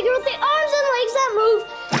action figure with the arms and legs that move,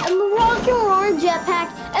 and the Rocky Roaring jetpack,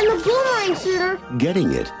 and the boomerang shooter.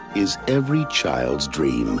 Getting it is every child's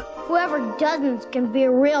dream. Whoever doesn't can be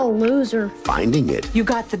a real loser. Finding it You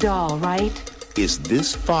got the doll, right? is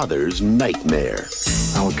this father's nightmare.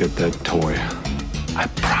 I'll get that toy. I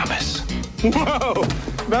promise. Whoa!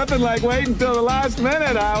 Nothing like waiting till the last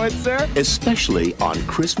minute, Howitzer. Especially on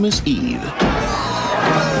Christmas Eve.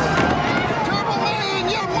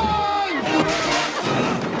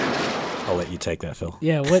 I'll let you take that, Phil.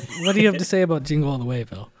 Yeah, what do you have to say about Jingle All the Way,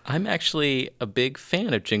 Phil? I'm actually a big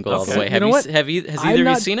fan of Jingle All the Okay. Way. Has either of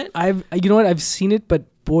you seen it? I've seen it, but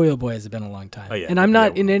boy, oh boy, has it been a long time. Oh, yeah. And I'm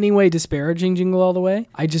not in any way disparaging Jingle All the Way.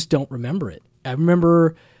 I just don't remember it. I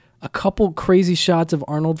remember a couple crazy shots of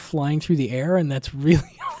Arnold flying through the air, and that's really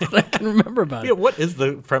all I can remember about Yeah, it. what is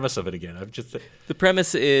the premise of it again? The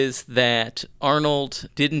premise is that Arnold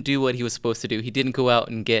didn't do what he was supposed to do. He didn't go out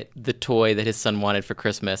and get the toy that his son wanted for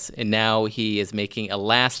Christmas, and now he is making a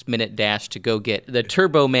last-minute dash to go get the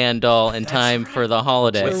Turbo Man doll in time for the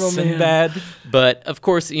holiday. With Sinbad. But, of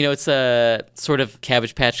course, it's a sort of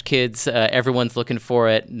Cabbage Patch Kids. Everyone's looking for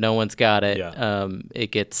it. No one's got it. Yeah.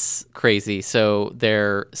 It gets crazy. So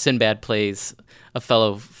Sinbad plays a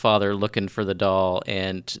fellow father looking for the doll,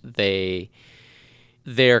 and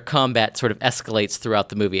their combat sort of escalates throughout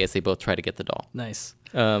the movie as they both try to get the doll. Nice.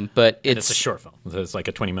 But it's a short film. It's like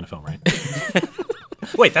a 20-minute film, right?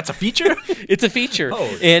 Wait, that's a feature? It's a feature.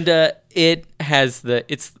 Oh. And it has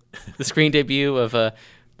it's the screen debut of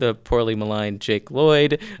the poorly maligned Jake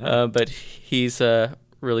Lloyd, but he's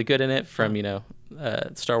really good in it from,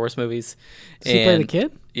 Star Wars movies. Does he play the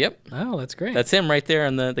kid? Yep. Oh, that's great. That's him right there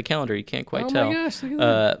on the calendar. You can't quite tell. Oh my gosh, look at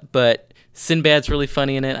that. But Sinbad's really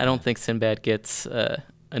funny in it. I don't think Sinbad gets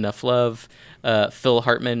enough love. Phil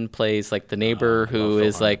Hartman plays like the neighbor who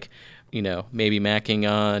is like, maybe macking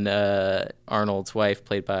on Arnold's wife,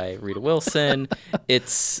 played by Rita Wilson.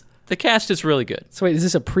 The cast is really good. So wait, is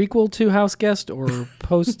this a prequel to House Guest or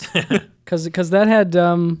post? Because that had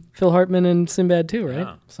Phil Hartman and Sinbad too, right?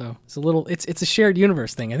 Yeah. So it's a shared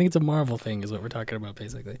universe thing. I think it's a Marvel thing, is what we're talking about,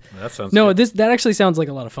 basically. That sounds good. good. That actually sounds like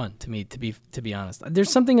a lot of fun to me. To be honest, there's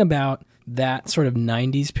something about that sort of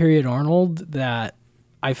 '90s period Arnold that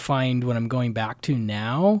I find when I'm going back to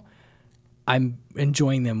now, I'm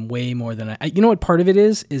enjoying them way more than I. You know what part of it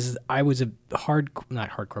is I was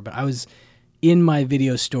not hardcore, but I was in my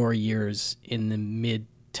video store years in the mid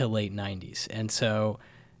to late 90s. And so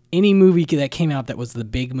any movie that came out that was the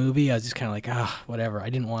big movie, I was just kind of like, whatever.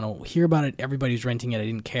 I didn't want to hear about it. Everybody's renting it. I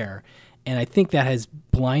didn't care. And I think that has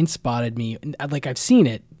blind spotted me. Like, I've seen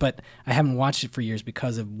it, but I haven't watched it for years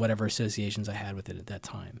because of whatever associations I had with it at that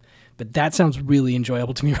time. But that sounds really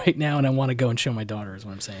enjoyable to me right now, and I want to go and show my daughter, is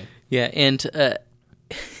what I'm saying. Yeah, and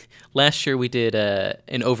last year we did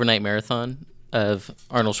an overnight marathon of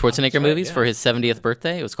Arnold Schwarzenegger movies for his 70th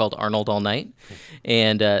birthday. It was called Arnold All Night.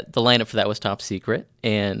 And the lineup for that was top secret.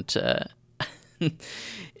 And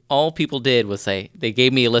all people did was they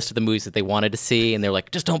gave me a list of the movies that they wanted to see, and they're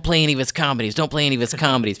like, just don't play any of his comedies. Don't play any of his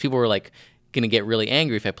comedies. People were like going to get really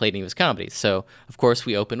angry if I played any of his comedies. So, of course,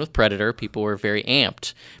 we opened with Predator. People were very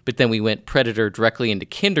amped. But then we went Predator directly into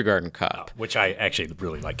Kindergarten Cop. Which I actually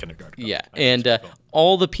really like Kindergarten Cop. Yeah. And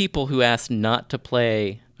all the people who asked not to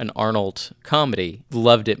play an Arnold comedy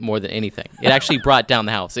loved it more than anything. It actually brought down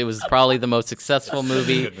the house. It was probably the most successful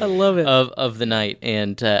movie I love it. of the night,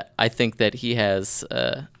 and I think that he has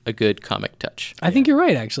a good comic touch. I think you're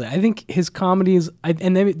right, actually. I think his comedies,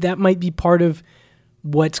 that might be part of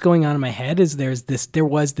what's going on in my head, is there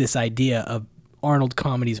was this idea of Arnold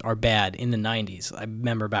comedies are bad in the 90s. I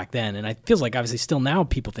remember back then, and it feels like obviously still now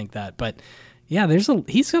people think that, but Yeah,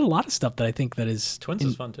 he's got a lot of stuff that I think that is... Twins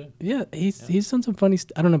is fun, too. Yeah, he's done some funny...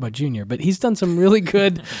 I don't know about Junior, but he's done some really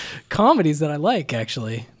good comedies that I like,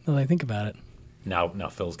 actually, now that I think about it. Now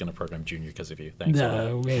Phil's going to program Junior because of you. Thanks.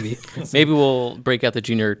 No, maybe. Maybe we'll break out the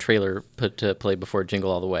Junior trailer put to play before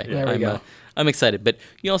Jingle All the Way. There we go. I'm excited, but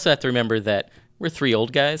you also have to remember that we're 3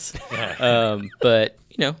 old guys. But,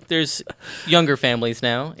 there's younger families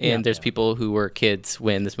now, and there's people who were kids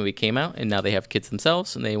when this movie came out, and now they have kids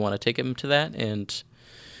themselves, and they want to take them to that, and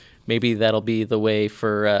maybe that'll be the way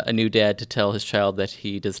for a new dad to tell his child that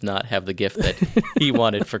he does not have the gift that he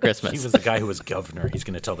wanted for Christmas. He was the guy who was governor. He's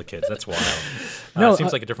going to tell the kids. That's wild. No, it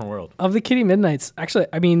seems like a different world. Of the Kitty Midnights, actually,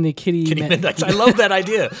 I mean the Kitty Midnights. I love that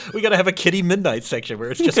idea. We got to have a Kitty Midnight section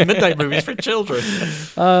where it's just midnight movies for children.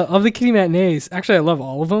 Of the Kitty Matinees, actually, I love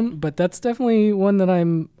all of them, but that's definitely one that I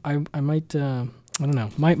might, I don't know.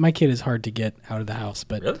 My kid is hard to get out of the house,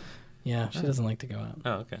 but... Really? Yeah, she doesn't like to go out.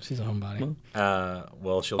 Oh, okay. She's a homebody.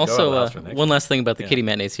 Well, she'll also, go out of the house for next one last thing about the Kitty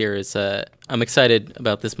Matinees here is I'm excited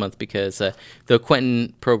about this month because though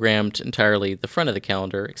Quentin programmed entirely the front of the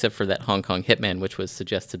calendar, except for that Hong Kong Hitman, which was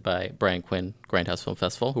suggested by Brian Quinn, Grindhouse Film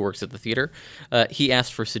Festival, who works at the theater, he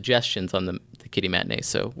asked for suggestions on the Kitty Matinees,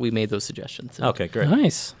 so we made those suggestions. Okay, great.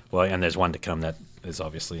 Nice. Well, and there's one to come that is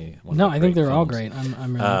obviously one No, of the I think great they're all films. great.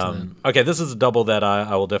 I'm really into that. Okay, this is a double that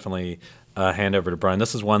I will definitely hand over to Brian.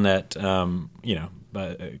 This is one that,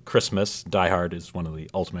 Christmas, Die Hard is one of the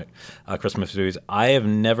ultimate Christmas movies. I have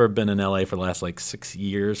never been in LA for the last 6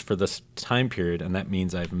 years for this time period, and that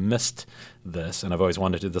means I've missed this, and I've always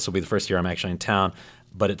wanted to. This will be the first year I'm actually in town,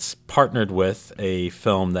 but it's partnered with a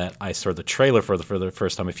film that I saw the trailer for the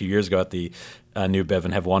first time a few years ago at the New Bev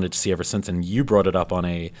and have wanted to see ever since, and you brought it up on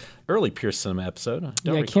a early Pure Cinema episode. I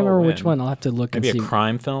can't remember which one. I'll have to look Maybe and see. a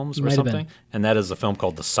crime films or Might have been. something, and that is a film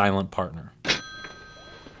called The Silent Partner.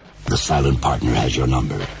 The silent partner has your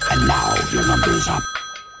number, and now your number is up.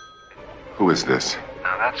 Who is this?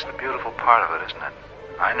 Now that's the beautiful part of it, isn't it?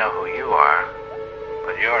 I know who you are,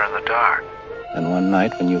 but you're in the dark. And one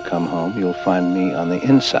night when you come home, you'll find me on the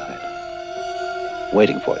inside,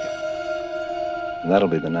 waiting for you. And that'll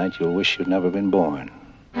be the night you'll wish you'd never been born.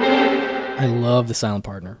 I love The Silent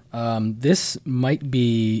Partner. This might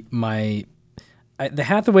be my... the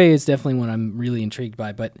Hathaway is definitely one I'm really intrigued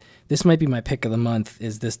by, but this might be my pick of the month,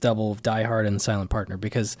 is this double of Die Hard and The Silent Partner,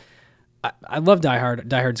 because I love Die Hard.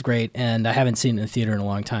 Die Hard's great, and I haven't seen it in the theater in a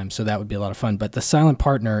long time, so that would be a lot of fun. But The Silent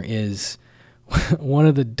Partner is one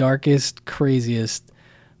of the darkest, craziest,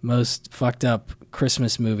 most fucked up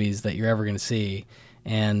Christmas movies that you're ever going to see.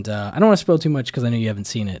 And I don't want to spoil too much because I know you haven't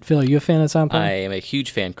seen it. Phil, are you a fan of Silent Partner? I am a huge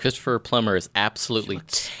fan. Christopher Plummer is absolutely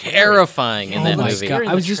terrifying in that movie. God.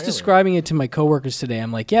 I was just describing it to my coworkers today.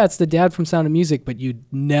 I'm like, yeah, it's the dad from Sound of Music, but you'd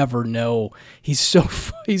never know. He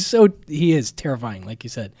is terrifying, like you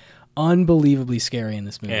said. Unbelievably scary in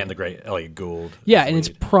this movie. And the great Elliot Gould. Yeah, and it's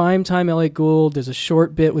prime time Elliot Gould. There's a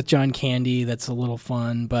short bit with John Candy that's a little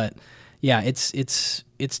fun, but yeah, it's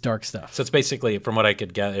dark stuff. So it's basically, from what I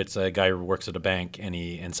could get, it's a guy who works at a bank,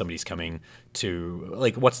 and somebody's coming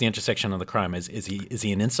to, what's the intersection of the crime? Is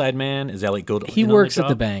he an inside man? Is Elliot Gould? He works at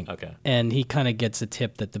the bank. Okay, and he kind of gets a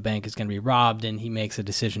tip that the bank is going to be robbed, and he makes a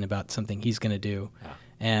decision about something he's going to do.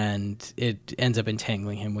 And it ends up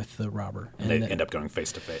entangling him with the robber. And they end up going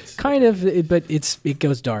face to face. Kind of, but it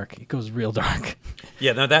goes dark. It goes real dark.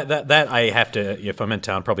 Yeah, no, that I have to. If I'm in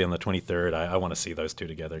town, probably on the 23rd, I want to see those two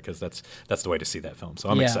together because that's the way to see that film. So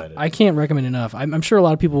I'm excited. I can't recommend enough. I'm sure a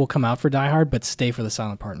lot of people will come out for Die Hard, but stay for The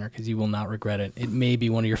Silent Partner because you will not regret it. It may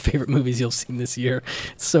be one of your favorite movies you'll see this year.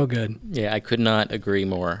 It's so good. Yeah, I could not agree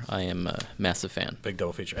more. I am a massive fan. Big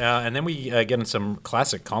double feature. And then we get in some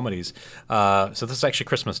classic comedies. So this is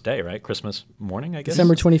actually Christmas Day, right? Christmas morning, I guess?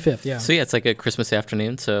 December 25th, yeah. So yeah, it's like a Christmas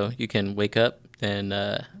afternoon, so you can wake up and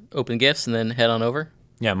open gifts and then head on over.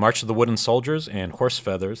 Yeah, March of the Wooden Soldiers and Horse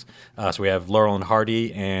Feathers. So we have Laurel and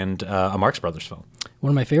Hardy and a Marx Brothers film.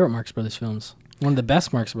 One of my favorite Marx Brothers films. One of the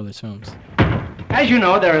best Marx Brothers films. As you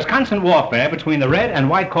know, there is constant warfare between the red and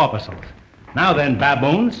white corpuscles. Now then,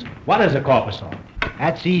 baboons, what is a corpuscle?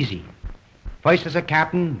 That's easy. First as a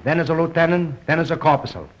captain, then as a lieutenant, then as a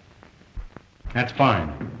corpuscle. That's fine.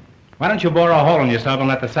 Why don't you bore a hole in yourself and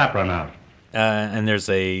let the sap run out? And there's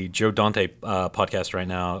a Joe Dante podcast right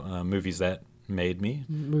now, movies that made me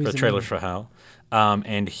Movies for That trailers Made for Hal.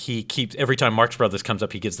 And he keeps every time Marx Brothers comes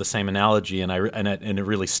up, he gives the same analogy, and it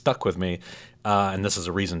really stuck with me. And this is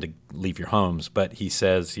a reason to leave your homes. But he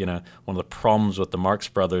says, one of the problems with the Marx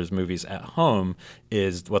Brothers movies at home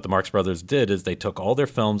is what the Marx Brothers did is they took all their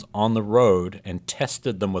films on the road and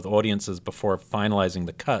tested them with audiences before finalizing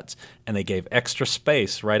the cuts, and they gave extra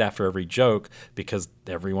space right after every joke because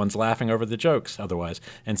everyone's laughing over the jokes otherwise.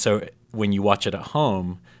 And so when you watch it at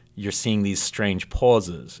home, you're seeing these strange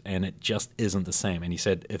pauses, and it just isn't the same. And he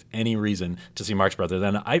said, if any reason to see Marx Brothers,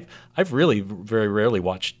 and I've really very rarely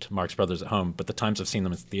watched Marx Brothers at home, but the times I've seen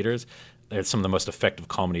them in theaters, they're some of the most effective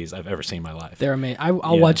comedies I've ever seen in my life. They're amazing.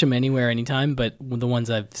 I'll watch them anywhere, anytime, but the ones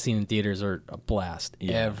I've seen in theaters are a blast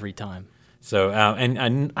every time. So,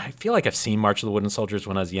 and I feel like I've seen March of the Wooden Soldiers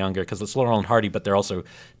when I was younger because it's Laurel and Hardy, but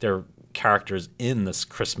they're characters in this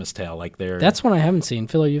Christmas tale. That's one I haven't seen.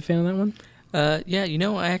 Phil, are you a fan of that one? Yeah,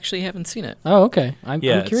 I actually haven't seen it. Oh, okay. I'm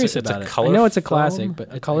curious about it. I know it's a classic,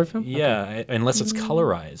 but a color film? Yeah, okay. Unless it's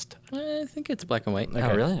colorized. I think it's black and white. Okay.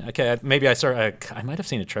 Oh, really? Okay, maybe I might have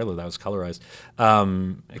seen a trailer that was colorized.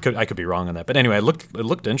 I could be wrong on that, but anyway, it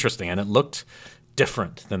looked interesting, and it looked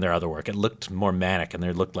different than their other work. It looked more manic, and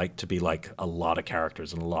there looked like to be like a lot of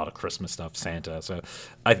characters and a lot of Christmas stuff, Santa. So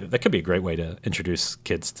that could be a great way to introduce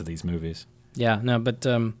kids to these movies. Yeah, no, but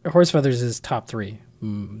Horse Feathers is top 3.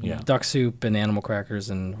 Yeah. Duck Soup and Animal Crackers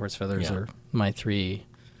and Horse Feathers are my 3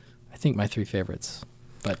 favorites.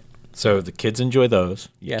 But so the kids enjoy those.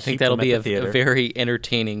 Yeah, I think that'll be a very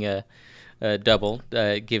entertaining double.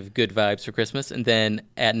 Give good vibes for Christmas. And then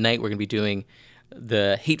at night we're going to be doing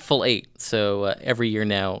the Hateful Eight. So every year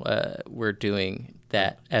now we're doing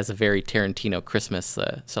that as a very Tarantino Christmas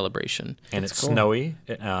celebration. And it's snowy.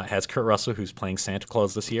 It has Kurt Russell, who's playing Santa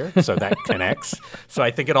Claus this year, so that connects. So I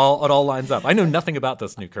think it all lines up. I know nothing about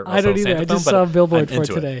this new Kurt Russell I don't either. Santa I just film, saw a billboard I'm for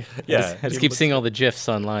it today. Yeah, I just keep seeing all the GIFs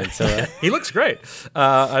online. So he looks great.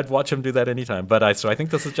 I'd watch him do that anytime. But I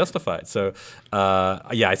think this is justified. So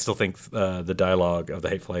I still think the dialogue of the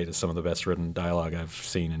Hateful Eight is some of the best written dialogue I've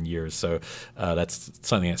seen in years. So that's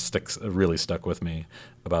something that really stuck with me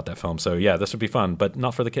about that film. So yeah, this would be fun, but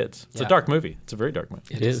not for the kids. It's a dark movie. It's a very dark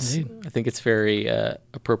movie. It is. I think it's very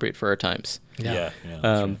appropriate for our times. Yeah.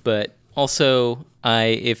 But also,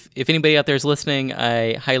 if anybody out there is listening,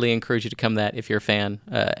 I highly encourage you to come. That if you're a fan,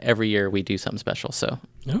 every year we do something special. So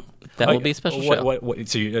that will be a special show.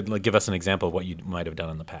 So you give us an example of what you might have done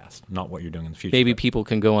in the past, not what you're doing in the future. Maybe people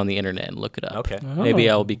can go on the internet and look it up. Okay. Maybe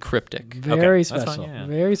I will be cryptic. Very special. Fine,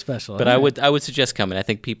 very special. But I would suggest coming. I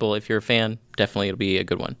think people, if you're a fan, definitely it'll be a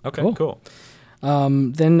good one. Okay, cool.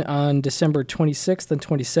 Then on December 26th and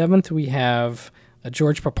 27th, we have a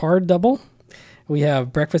George Papard double. We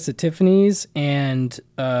have Breakfast at Tiffany's and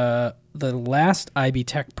the last IB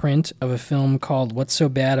Tech print of a film called What's So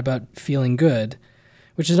Bad About Feeling Good,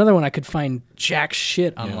 which is another one I could find jack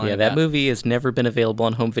shit online. Yeah, that movie has never been available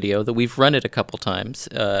on home video, though we've run it a couple times.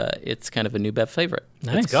 It's kind of a new Bev favorite.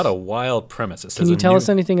 Nice. It's got a wild premise. Can you tell us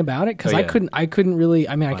anything about it? Because I couldn't really.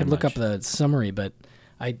 I mean, I could look much. up the summary, but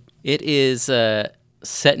It is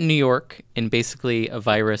set in New York, and basically a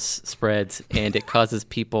virus spreads, and it causes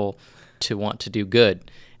people to want to do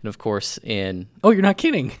good. And of course, you're not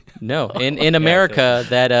kidding. No, in America,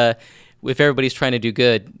 that if everybody's trying to do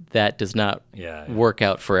good, that does not work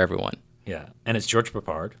out for everyone. Yeah, and it's George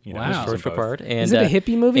Papard. Wow, George Papard. And, is it a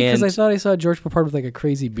hippie movie? Because I thought I saw George Papard with like a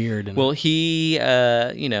crazy beard. He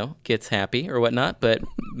gets happy or whatnot, but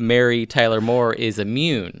Mary Tyler Moore is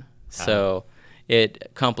immune, so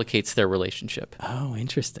it complicates their relationship. Oh,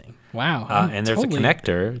 interesting. Wow. And there's a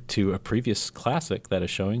connector to a previous classic that is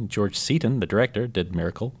showing. George Seaton, the director, did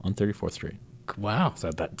Miracle on 34th Street. Wow.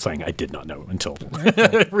 So that's something I did not know until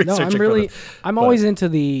researching. I'm always into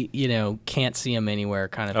the, can't see them anywhere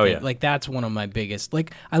kind of thing. Yeah. Like that's one of my biggest,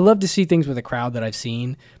 I love to see things with a crowd that I've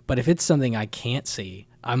seen, but if it's something I can't see,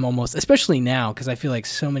 I'm almost, especially now, because I feel like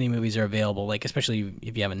so many movies are available, like especially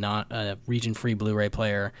if you have a region-free Blu-ray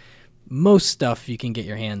player, most stuff you can get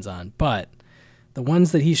your hands on, but the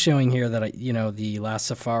ones that he's showing here that the Last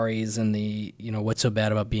Safaris and the What's So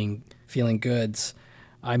Bad About Feeling Goods,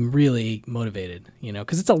 I'm really motivated,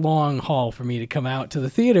 because it's a long haul for me to come out to the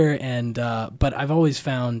theater, and but I've always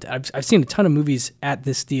found I've seen a ton of movies at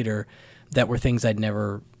this theater that were things I'd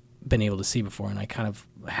never been able to see before, and I kind of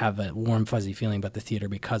have a warm, fuzzy feeling about the theater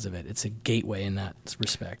because of it. It's a gateway in that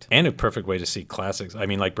respect. And a perfect way to see classics. I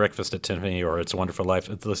mean, like Breakfast at Tiffany or It's a Wonderful Life.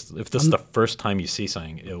 If this is the first time you see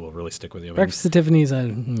something, it will really stick with you. Breakfast at Tiffany's, I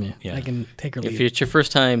can take or leave. If it's your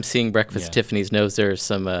first time seeing Breakfast at Tiffany's, knows there's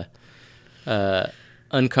some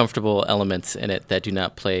uncomfortable elements in it that do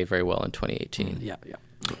not play very well in 2018. Yeah.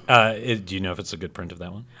 Do you know if it's a good print of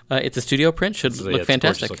that one? It's a studio print. Should look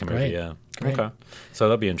fantastic. Gorgeous looking movie, yeah. Great. Okay. So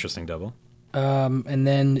that'll be an interesting double. And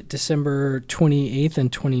then December 28th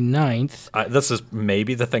and 29th. This is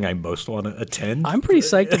maybe the thing I most want to attend. I'm pretty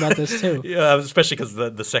psyched about this, too. Yeah, especially because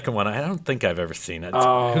the second one, I don't think I've ever seen it.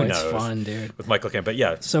 Oh, Who it's knows? fun, dude. With Michael Caine. But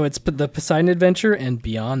yeah. So it's the Poseidon Adventure and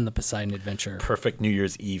Beyond the Poseidon Adventure. Perfect New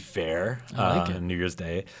Year's Eve fare. I like it. New Year's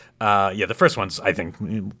Day. Yeah, the first one's, I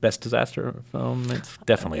think, best disaster film. It's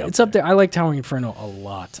definitely It's up there. I like Towering Inferno a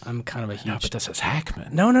lot. I'm kind of a huge... No, but this is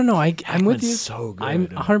Hackman. No. I'm with you. So good. I'm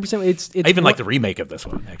 100%. It's I even like the remake of this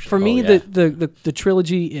one, actually. For me, the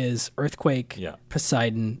trilogy is Earthquake,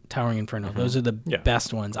 Poseidon, Towering Inferno. Mm-hmm. Those are the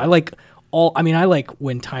best ones. I like I like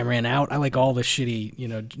When Time Ran Out. I like all the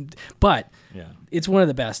shitty, but it's one of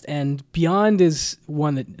the best. And Beyond is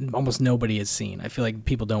one that almost nobody has seen. I feel like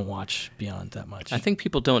people don't watch Beyond that much. I think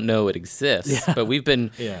people don't know it exists, Yeah. but we've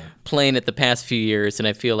been playing it the past few years, and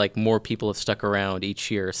I feel like more people have stuck around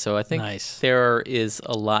each year. So I think there is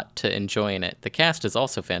a lot to enjoy in it. The cast is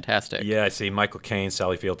also fantastic. Yeah, I see Michael Caine,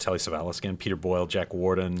 Sally Field, Telly Savalas again, Peter Boyle, Jack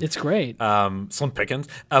Warden. It's great. Slim Pickens.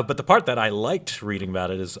 But the part that I liked reading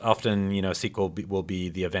about it is often, a sequel will be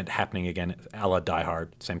the event happening again, a la Die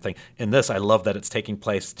Hard, same thing. In this, I love that it's taking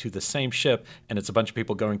place to the same ship, and it's a bunch of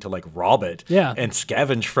people going to like rob it and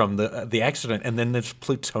scavenge from the accident, and then there's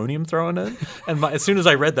plutonium thrown in. And as soon as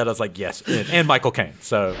I read that, I was like, yes, and Michael Caine.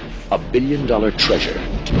 So $1 billion treasure,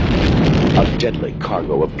 a deadly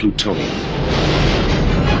cargo of plutonium,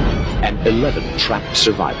 and 11 trapped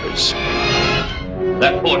survivors.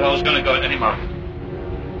 That porthole's gonna go at any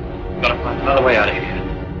moment. Gotta find another way out of here.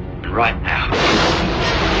 Right now.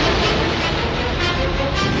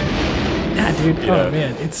 Yeah, dude. Oh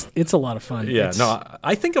man, it's a lot of fun. Yeah,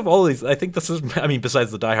 I think of all these. I think this is. I mean,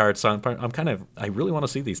 besides the Die Hard song part, I really want to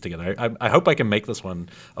see these together. I hope I can make this one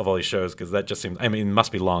of all these shows because that just seems. I mean, it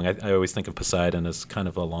must be long. I always think of Poseidon as kind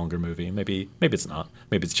of a longer movie. Maybe it's not.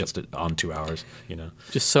 Maybe it's just on 2 hours.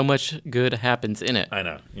 Just so much good happens in it. I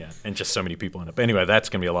know. Yeah, and just so many people in it. But anyway, that's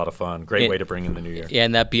gonna be a lot of fun. Great way to bring in the new year. Yeah,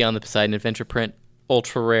 and that Beyond the Poseidon Adventure print,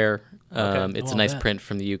 ultra rare. It's a nice print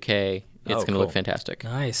from the UK. It's going to look fantastic.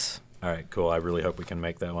 Nice. All right, cool. I really hope we can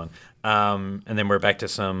make that one. And then we're back to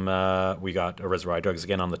some, we got a Reservoir Dogs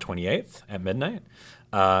again on the 28th at midnight.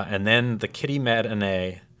 And then the Kitty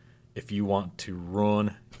Matinee, if you want to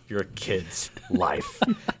ruin your kid's life.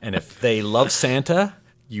 And if they love Santa,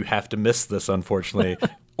 you have to miss this, unfortunately.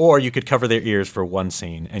 Or you could cover their ears for one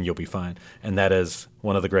scene and you'll be fine. And that is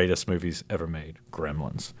one of the greatest movies ever made,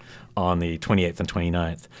 Gremlins, on the 28th and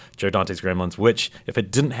 29th. Joe Dante's Gremlins, which, if it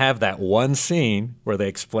didn't have that one scene where they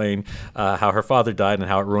explain how her father died and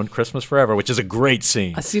how it ruined Christmas forever, which is a great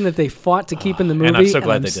scene. A scene that they fought to keep in the movie. And I'm so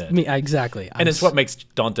glad they did. Exactly. And it's what makes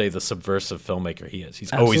Dante the subversive filmmaker he is.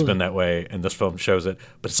 He's always been that way, and this film shows it.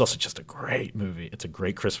 But it's also just a great movie. It's a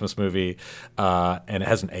great Christmas movie, and it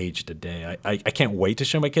hasn't aged a day. I can't wait to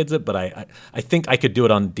show my kids it, but I think I could do it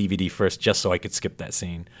on DVD first just so I could skip that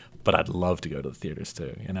scene. But I'd love to go to the theaters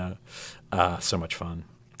too, so much fun.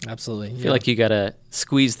 Absolutely. I feel like you got to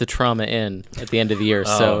squeeze the trauma in at the end of the year.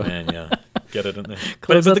 Oh, man, yeah. Get it in there.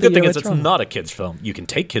 But the good thing is it's not a kid's film. You can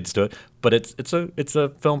take kids to it, but it's a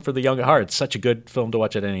film for the young at heart. It's such a good film to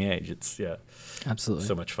watch at any age. It's absolutely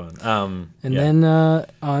so much fun. Then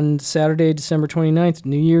on Saturday, December 29th,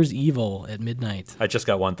 New Year's Evil at midnight. I just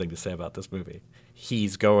got one thing to say about this movie.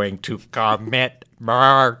 He's going to commit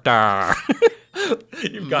murder.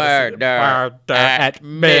 You've got murder at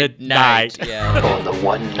midnight. On the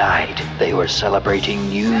one night they were celebrating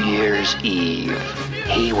New Year's Eve,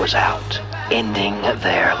 he was out, ending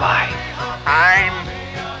their life. I'm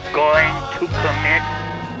going to commit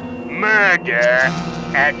murder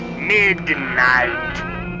at midnight.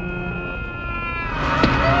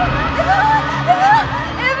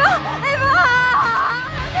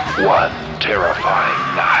 One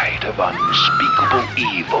terrifying night of unspeakable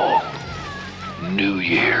evil. New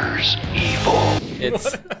Year's Evil.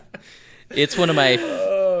 It's one of my...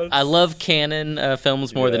 I love canon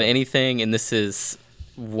films more than anything, and this is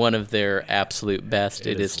one of their absolute best.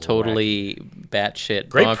 It is totally batshit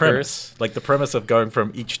great bonkers. Premise. Like the premise of going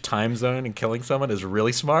from each time zone and killing someone is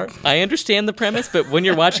really smart. I understand the premise, but when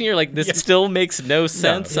you're watching, you're like, this still makes no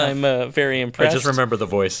sense. No, I'm very impressed. I just remember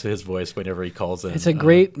his voice whenever he calls in. It's a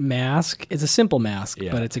great mask. It's a simple mask,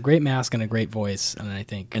 but it's a great mask and a great voice, and I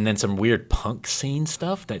think. And then some weird punk scene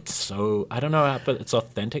stuff that's so, I don't know, but it's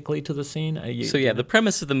authentically to the scene. The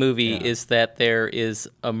premise of the movie is that there is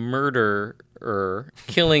a murderer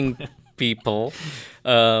killing people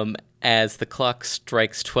as the clock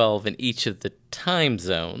strikes 12 in each of the time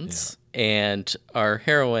zones. And our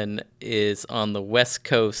heroine is on the West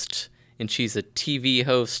Coast and she's a TV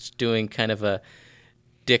host doing kind of a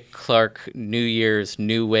Dick Clark New Year's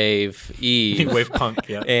New Wave Eve. New Wave punk,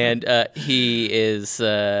 yeah. And he is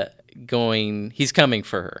he's coming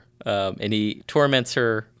for her, and he torments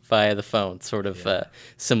her via the phone, sort of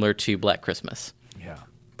similar to Black Christmas. Yeah,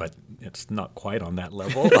 but it's not quite on that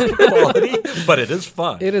level of quality, but it is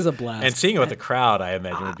fun. It is a blast. And seeing it with a crowd, I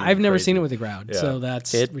imagine, would be I've never crazy. seen it with a crowd, so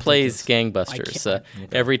that's It ridiculous. plays gangbusters.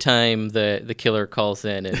 Every time the killer calls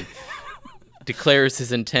in and declares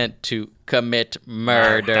his intent to commit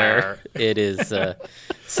murder, it is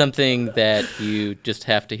something that you just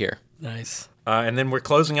have to hear. Nice. And then we're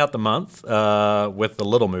closing out the month with the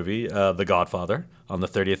little movie, The Godfather, on the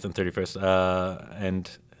 30th and 31st. And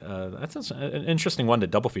that's an interesting one to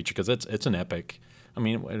double feature because it's an epic. I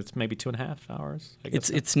mean, it's maybe 2.5 hours. I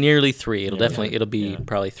guess It's nearly 3. It'll be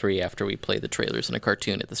probably 3 after we play the trailers and a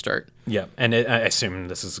cartoon at the start. Yeah, and I assume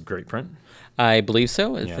this is a great print. I believe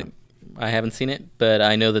so. I haven't seen it, but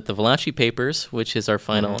I know that the Valachi Papers, which is our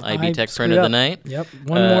final IB Tech print of the night. Yep,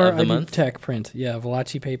 one more of the IB month. Tech print. Yeah,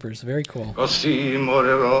 Valachi Papers. Very cool. Così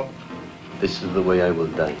morirò. This is the way I will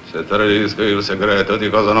die. Se tradisco il segreto di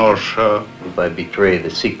Cosa Nostra. If I betray the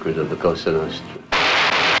secret of the Cosa Nostra.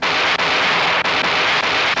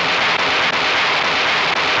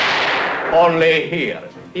 Only here,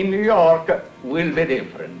 in New York, will be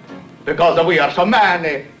different. Because we are so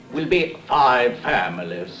many, will be 5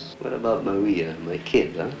 families. What about Maria, my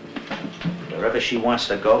kid, huh? Wherever she wants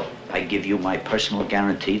to go, I give you my personal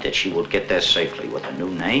guarantee that she will get there safely with a new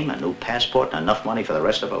name, a new passport, and enough money for the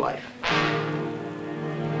rest of her life.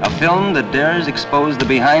 A film that dares expose the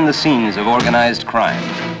behind the scenes of organized crime.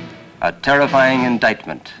 A terrifying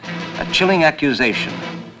indictment, a chilling accusation,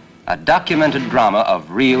 a documented drama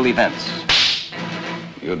of real events.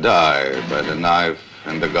 You die by the knife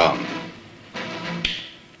and the gun.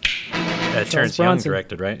 Terrence Young Bronson.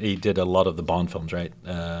 directed, right? He did a lot of the Bond films, right?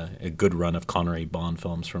 A good run of Connery Bond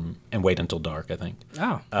films and Wait Until Dark, I think.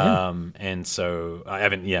 Oh, yeah. And so I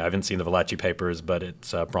haven't seen the Valachi Papers, but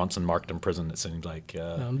it's Bronson marked in prison. It seems like.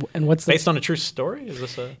 And what's based on a true story? Is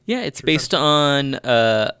this a? Yeah, it's based on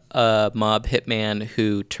a mob hitman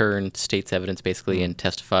who turned state's evidence basically and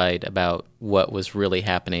testified about what was really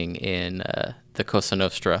happening in the Cosa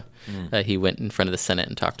Nostra. He went in front of the Senate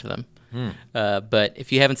and talked to them. But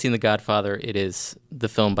if you haven't seen The Godfather, it is the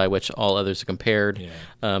film by which all others are compared.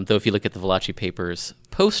 Yeah. Though if you look at the Valachi Papers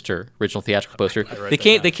poster, original theatrical poster,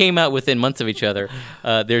 they came out within months of each other.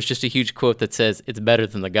 There's just a huge quote that says it's better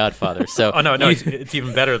than The Godfather. So no, it's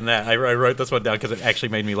even better than that. I wrote this one down because it actually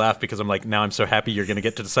made me laugh because I'm like, now I'm so happy you're going to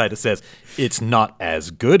get to decide. It says it's not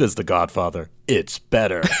as good as The Godfather. It's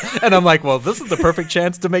better. And I'm like, well, this is the perfect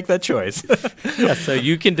chance to make that choice. Yeah, so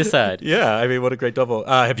you can decide. Yeah, I mean, what a great double.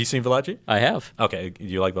 Have you seen Valachi? I have. Okay, do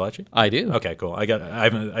you like Valachi? I do. Okay, cool.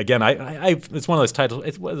 It's one of those titles.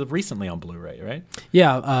 It was recently on Blu-ray, right?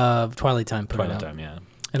 Yeah, Twilight Time put it out. Twilight Time, yeah.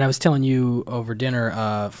 And I was telling you over dinner,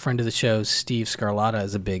 a friend of the show, Steve Scarlatta,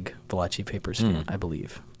 is a big Valachi Papers fan, I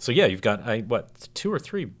believe. So yeah, you've got 2 or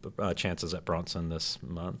 3 chances at Bronson this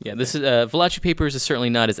month. Yeah, this is Valachi Papers is certainly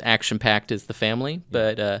not as action-packed as The Family,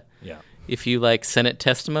 but if you like Senate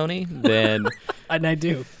testimony, then and I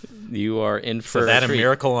do. You are in for that a treat. and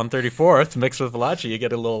Miracle on 34th mixed with Valachi, you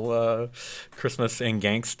get a little Christmas and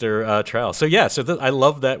gangster trial. So yeah, I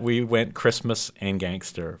love that we went Christmas and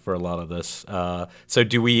gangster for a lot of this. So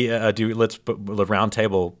let's put the round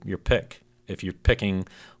table your pick. If you're picking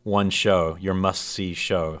one show, your must-see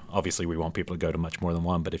show. Obviously, we want people to go to much more than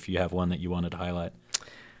one, but if you have one that you wanted to highlight.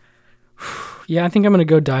 Yeah, I think I'm going to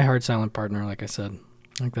go Die Hard Silent Partner, like I said.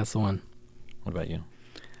 I think that's the one. What about you?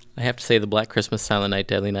 I have to say the Black Christmas, Silent Night,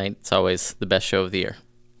 Deadly Night, it's always the best show of the year.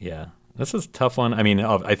 Yeah. This is a tough one. I mean,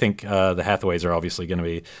 I think the Hathaways are obviously going to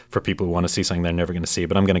be for people who want to see something they're never going to see,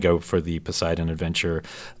 but I'm going to go for the Poseidon Adventure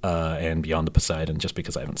and Beyond the Poseidon just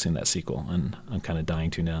because I haven't seen that sequel, and I'm kind of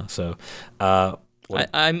dying to now. So I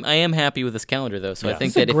am happy with this calendar, though, so I think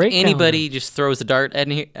It's a that if great anybody calendar. just throws a dart at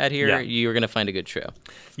here, you're going to find a good show.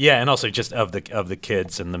 Yeah, and also just of the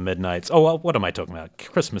kids and the midnights. Oh, well, what am I talking about?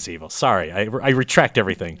 Christmas Evil. Sorry, I retract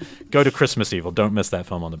everything. Go to Christmas Evil. Don't miss that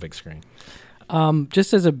film on the big screen.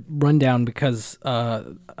 Just as a rundown, because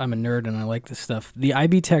I'm a nerd and I like this stuff, the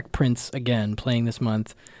IB Tech prints, again, playing this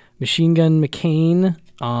month. Machine Gun McCain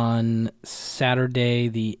on Saturday,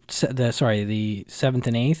 the 7th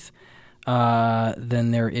and 8th.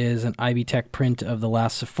 Then there is an IB Tech print of The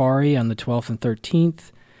Last Safari on the 12th and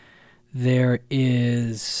 13th. There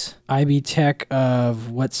is IB Tech of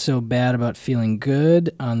What's So Bad About Feeling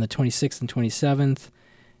Good on the 26th and 27th.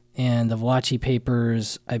 And the Valachi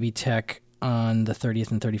Papers IB Tech on the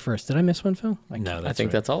 30th and 31st. Did I miss one, Phil? No, I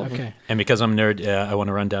think that's all of them. Okay. And because I'm a nerd, I want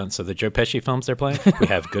to run down. So the Joe Pesci films they're playing, we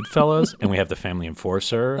have Goodfellas and we have The Family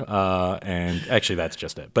Enforcer. And actually, that's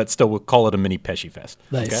just it. But still, we'll call it a mini Pesci fest.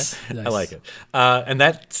 Nice. Okay? Nice. I like it. And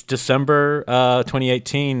that's December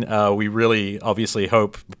 2018. We really obviously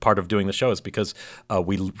hope part of doing the show is because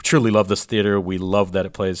we truly love this theater. We love that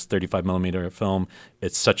it plays 35 millimeter film.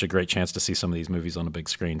 It's such a great chance to see some of these movies on a big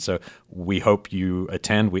screen. So we hope you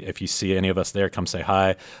attend. If you see any of us there, come say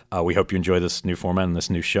hi. We hope you enjoy this new format and this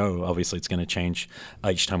new show. Obviously, it's going to change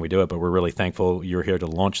each time we do it, but we're really thankful you're here to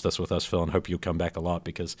launch this with us, Phil, and hope you'll come back a lot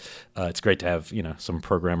because it's great to have some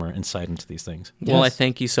programmer insight into these things. Yes. Well, I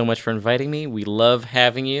thank you so much for inviting me. We love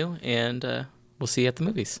having you, and we'll see you at the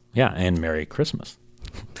movies. Yeah, and Merry Christmas.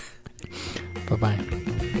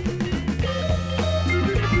 Bye-bye.